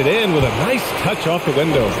 Laid it in with a nice touch off the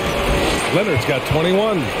window. Leonard's got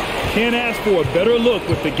 21. Can't ask for a better look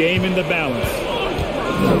with the game in the balance.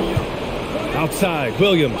 Outside,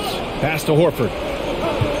 Williams. Pass to Horford.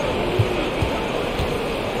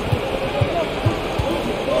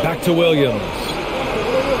 Back to Williams.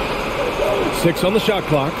 6 on the shot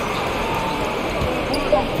clock.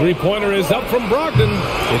 Three-pointer is up from Brogdon.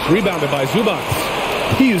 It's rebounded by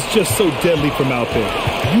Zubac. He is just so deadly from out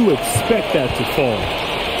there. You expect that to fall.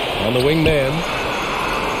 On the wing man.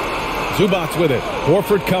 Zubac with it.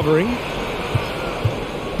 Horford covering.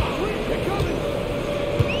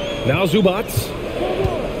 Now Zubac.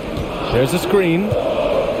 There's a screen.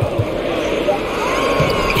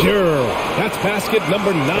 Pure. That's basket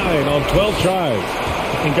number 9 on 12 tries.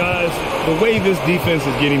 And guys, the way this defense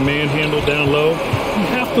is getting manhandled down low, you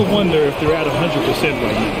have to wonder if they're at 100%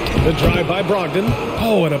 right now. The drive by Brogdon.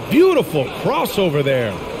 Oh, and a beautiful crossover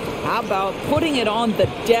there. How about putting it on the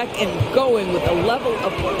deck and going with a level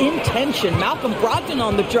of intention? Malcolm Brogdon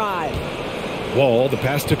on the drive. Wall, the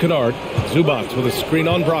pass to Kennard. Zubac with a screen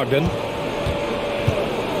on Brogdon.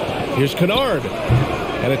 Here's Kennard.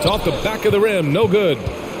 And it's off the back of the rim. No good.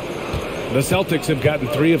 The Celtics have gotten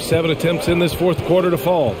 3 of 7 attempts in this fourth quarter to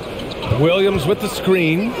fall. Williams with the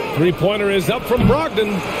screen. Three-pointer is up from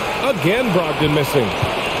Brogdon. Again, Brogdon missing.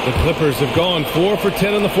 The Clippers have gone 4 for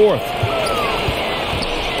 10 in the fourth.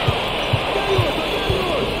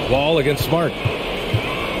 Wall against Smart.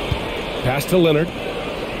 Pass to Leonard.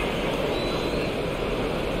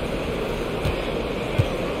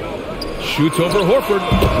 Shoots over Horford.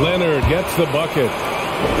 Leonard gets the bucket.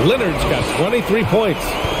 Leonard's got 23 points.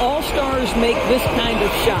 All-stars make this kind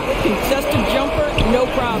of shot. Contested jumper, no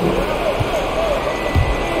problem.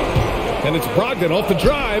 And it's Brogdon off the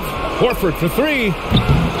drive. Horford for 3.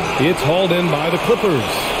 It's hauled in by the Clippers.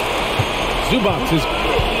 Zubac is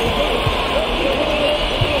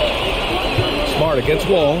Smart against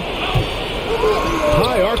Wall.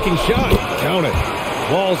 High arcing shot. Count it.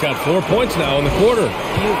 Wall's got 4 points now in the quarter.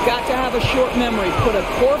 You've got to have a short memory. Put a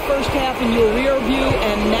poor first half in your rear view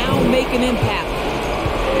and now make an impact.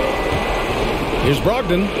 Here's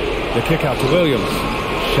Brogdon. The kick out to Williams.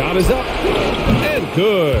 Shot is up. And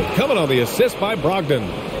good. Coming on the assist by Brogdon.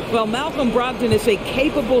 Well, Malcolm Brogdon is a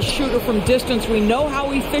capable shooter from distance. We know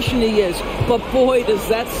how efficient he is. But boy, does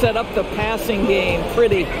that set up the passing game.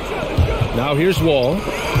 Pretty. Now here's Wall.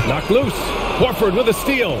 Knocked loose. Horford with a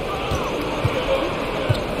steal.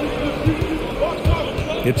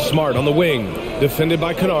 It's Smart on the wing. Defended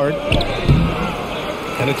by Kennard.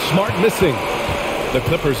 And it's Smart missing. The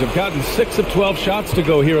Clippers have gotten 6 of 12 shots to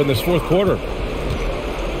go here in this fourth quarter.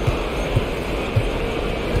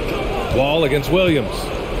 Wall against Williams.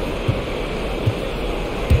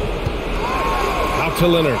 Out to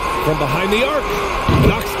Leonard. From behind the arc.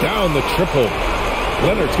 Knocks down the triple.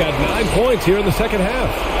 Leonard's got 9 points here in the second half.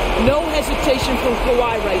 No hesitation from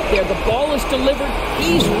Kawhi right there. The ball is delivered.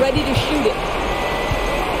 He's ready to shoot it.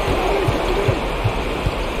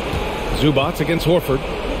 Zubac against Horford.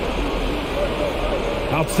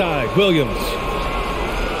 Outside, Williams.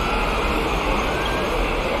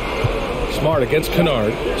 Smart against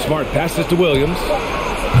Kennard. Smart passes to Williams.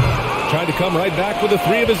 Tried to come right back with a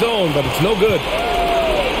 3 of his own, but it's no good.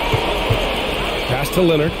 Pass to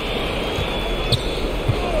Leonard.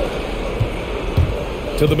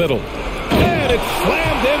 To the middle. And it's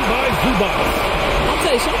slammed in by Zubac. I'll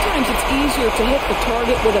tell you, sometimes it's easier to hit the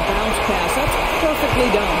target with a bounce pass. That's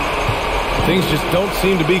perfectly done. Things just don't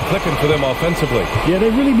seem to be clicking for them offensively. Yeah, they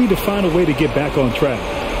really need to find a way to get back on track.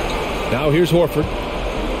 Now here's Horford.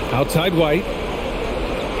 Outside White.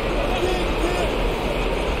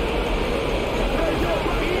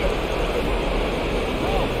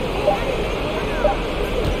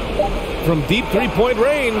 From deep three-point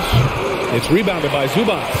range. It's rebounded by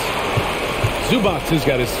Zubac. Zubac has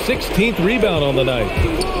got his 16th rebound on the night.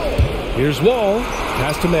 Here's Wall.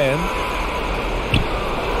 Pass to man.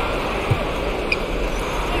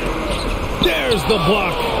 There's the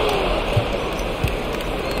block.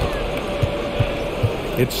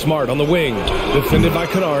 It's Smart on the wing. Defended by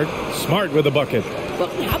Kennard. Smart with a bucket. But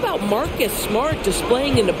how about Marcus Smart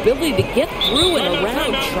displaying an ability to get through and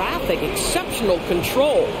around traffic? Exceptional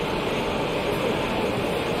control.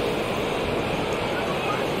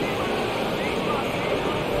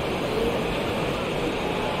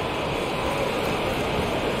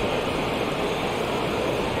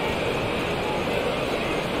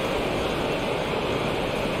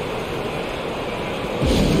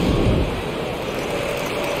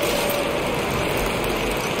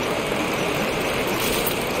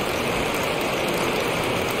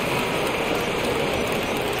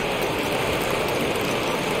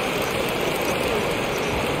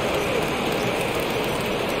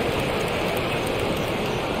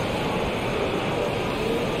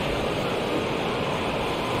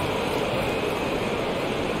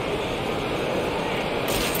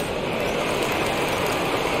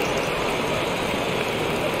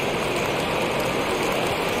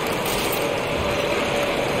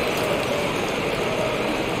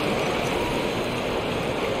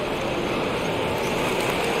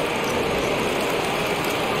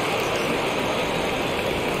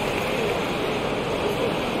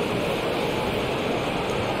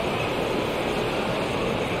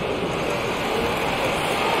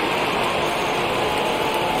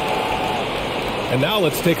 And now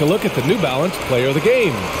let's take a look at the New Balance player of the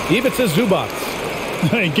game. Ivica Zubac.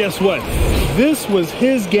 And guess what? This was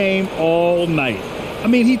his game all night. I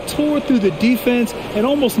mean, he tore through the defense and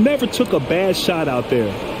almost never took a bad shot out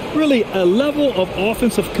there. Really, a level of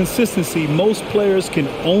offensive consistency most players can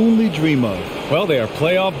only dream of. Well, they are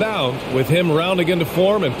playoff bound with him rounding into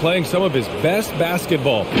form and playing some of his best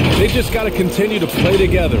basketball. They just got to continue to play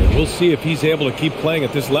together. We'll see if he's able to keep playing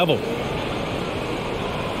at this level.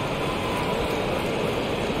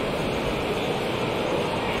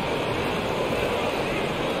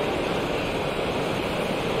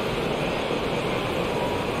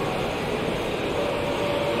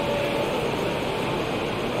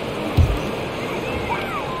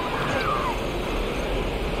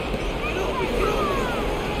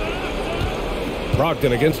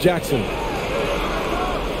 Brogdon against Jackson.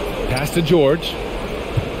 Pass to George.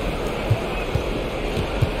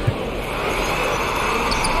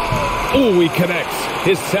 Ooh, he connects.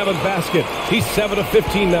 His 7th basket. He's 7 of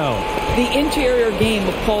 15 now. The interior game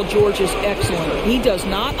of Paul George is excellent. He does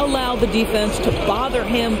not allow the defense to bother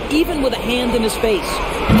him, even with a hand in his face.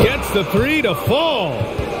 Gets the 3 to fall.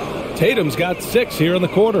 Tatum's got 6 here in the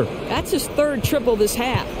quarter. That's his 3rd triple this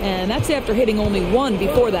half, and that's after hitting only 1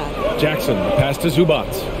 before that. Jackson, pass to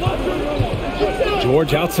Zubac.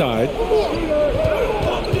 George outside.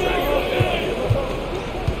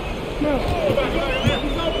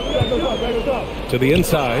 To the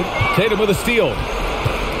inside. Tatum with a steal.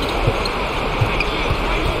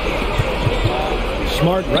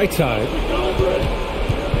 Smart right side.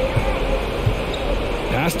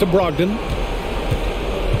 Pass to Brogdon.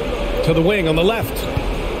 To the wing on the left.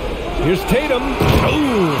 Here's Tatum.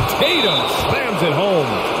 Ooh, Tatum slams it home.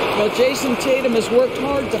 Well, Jason Tatum has worked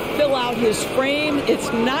hard to fill out his frame.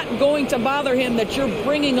 It's not going to bother him that you're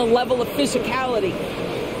bringing a level of physicality.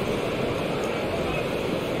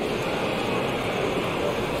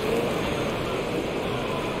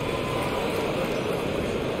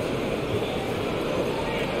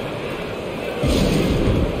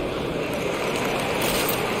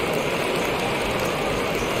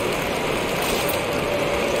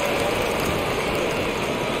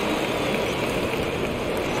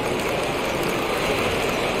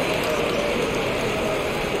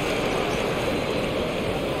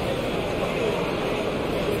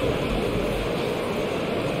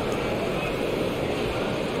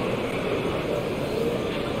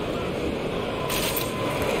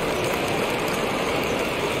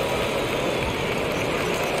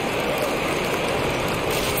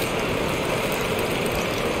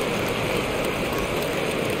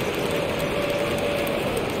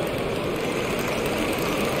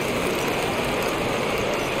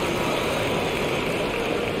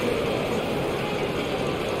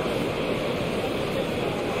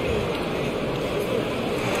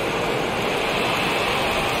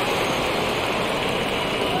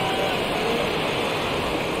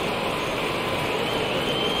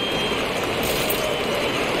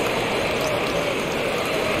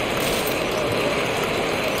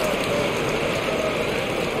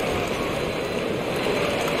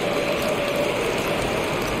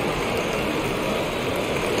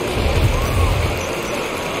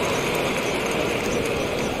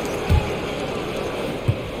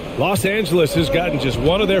 Los Angeles has gotten just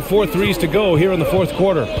 1 of their 4 threes to go here in the 4th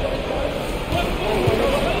quarter.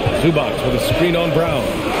 Zubac with a screen on Brown.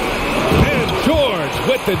 And George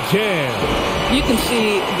with the jam. You can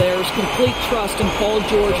see there's complete trust in Paul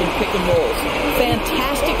George in pick and rolls.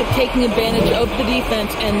 Fantastic at taking advantage of the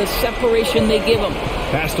defense and the separation they give him.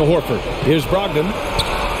 Pass to Horford. Here's Brogdon.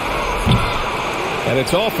 And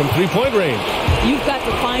it's off from 3-point range. You've got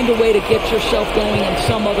to find a way to get yourself going in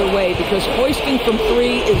some other way because hoisting from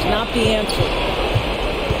 3 is not the answer.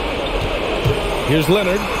 Here's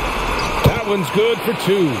Leonard. That one's good for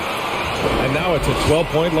 2. And now it's a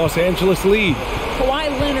 12-point Los Angeles lead. Kawhi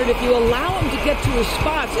Leonard, if you allow him to get to his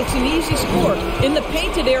spots, it's an easy score. In the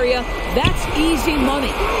painted area, that's easy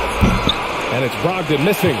money. And it's Brogdon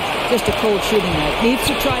missing. Just a cold shooting night. Needs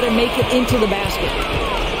to try to make it into the basket.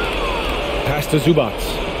 Pass to Zubac.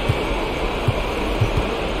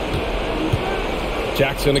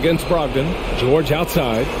 Jackson against Brogdon. George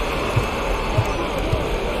outside.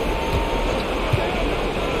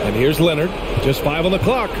 And here's Leonard. Just 5 on the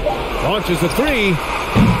clock. Launches the 3.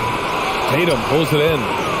 Tatum pulls it in.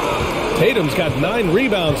 Tatum's got 9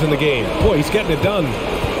 rebounds in the game. Boy, he's getting it done.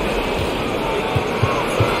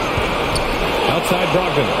 Outside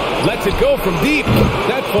Brogdon. Lets it go from deep.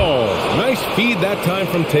 That falls. Nice feed that time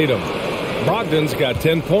from Tatum. Brogdon's got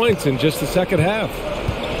 10 points in just the second half.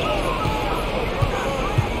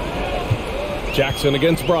 Jackson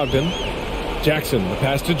against Brogdon. Jackson, the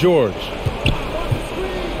pass to George.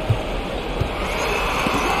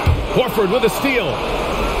 Horford with a steal.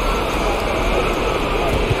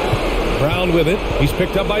 Brown with it. He's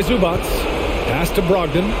picked up by Zubac. Pass to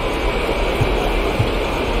Brogdon.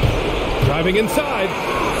 Driving inside.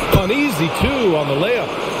 Uneasy, too, on the layup.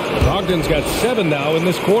 Brogdon's got 7 now in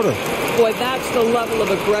this quarter. Boy, that's the level of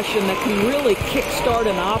aggression that can really kickstart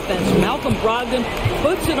an offense. Malcolm Brogdon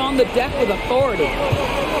puts it on the deck with authority.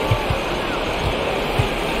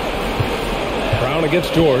 Brown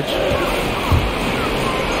against George.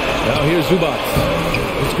 Now here's Zubac.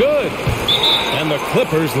 It's good. And the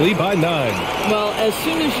Clippers lead by 9. Well, as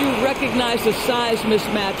soon as you recognize the size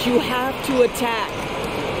mismatch, you have to attack.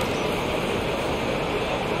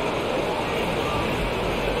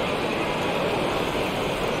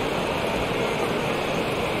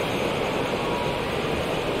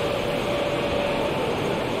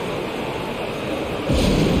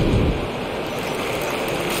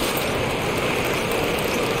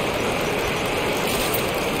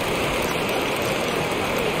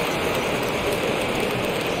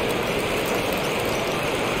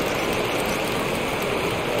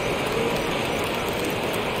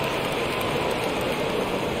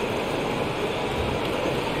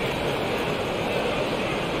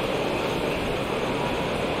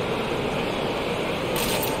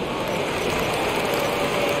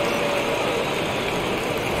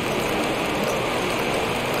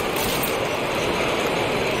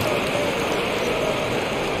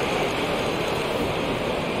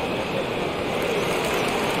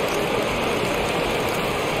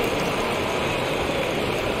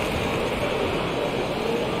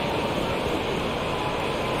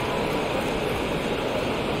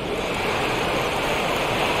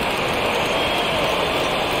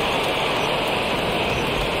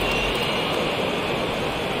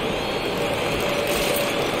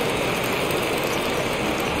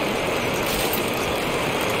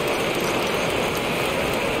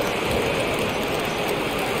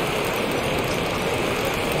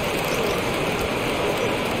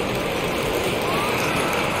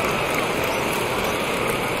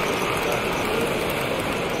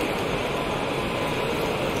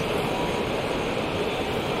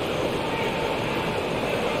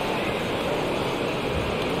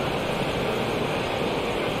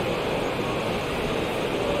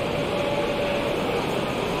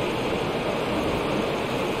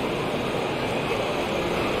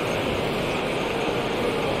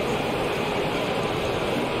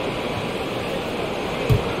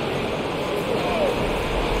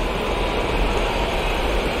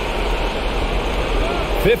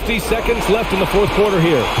 .50 seconds left in the fourth quarter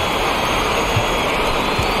here.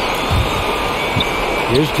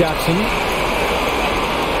 Here's Jackson.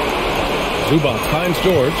 Zubac finds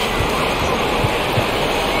George.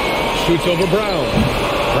 Shoots over Brown.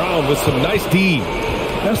 Brown with some nice D.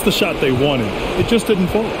 That's the shot they wanted. It just didn't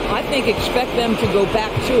fall. I think expect them to go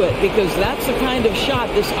back to it because that's the kind of shot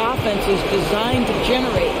this offense is designed to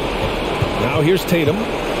generate. Now here's Tatum.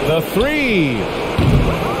 The three.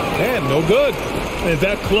 And no good. And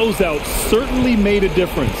that closeout certainly made a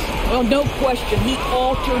difference. Well, no question. He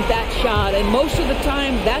altered that shot, and most of the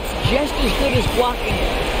time, that's just as good as blocking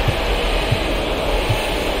it.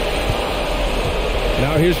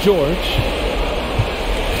 Now here's George.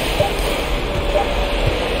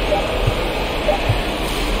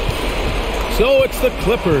 So it's the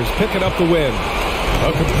Clippers picking up the win.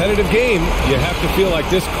 A competitive game. You have to feel like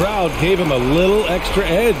this crowd gave them a little extra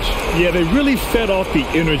edge. Yeah, they really fed off the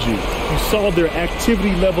energy. You saw their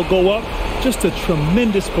activity level go up. Just a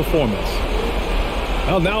tremendous performance.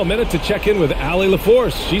 Well, now a minute to check in with Allie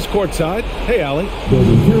LaForce. She's courtside. Hey, Allie.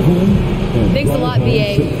 Thanks a lot,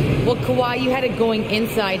 B.A. Well, Kawhi, you had it going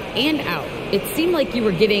inside and out. It seemed like you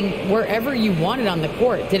were getting wherever you wanted on the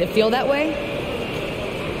court. Did it feel that way?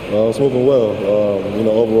 It's moving well.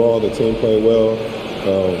 Overall, the team played well.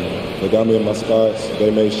 They got me in my spots. They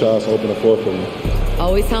made shots, open the floor for me.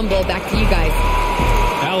 Always humble. Back to you guys.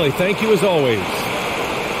 Allie, thank you as always.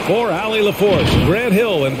 For Allie LaForce, Grant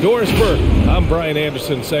Hill, and Doris Burke, I'm Brian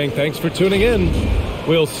Anderson saying thanks for tuning in.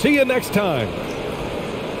 We'll see you next time.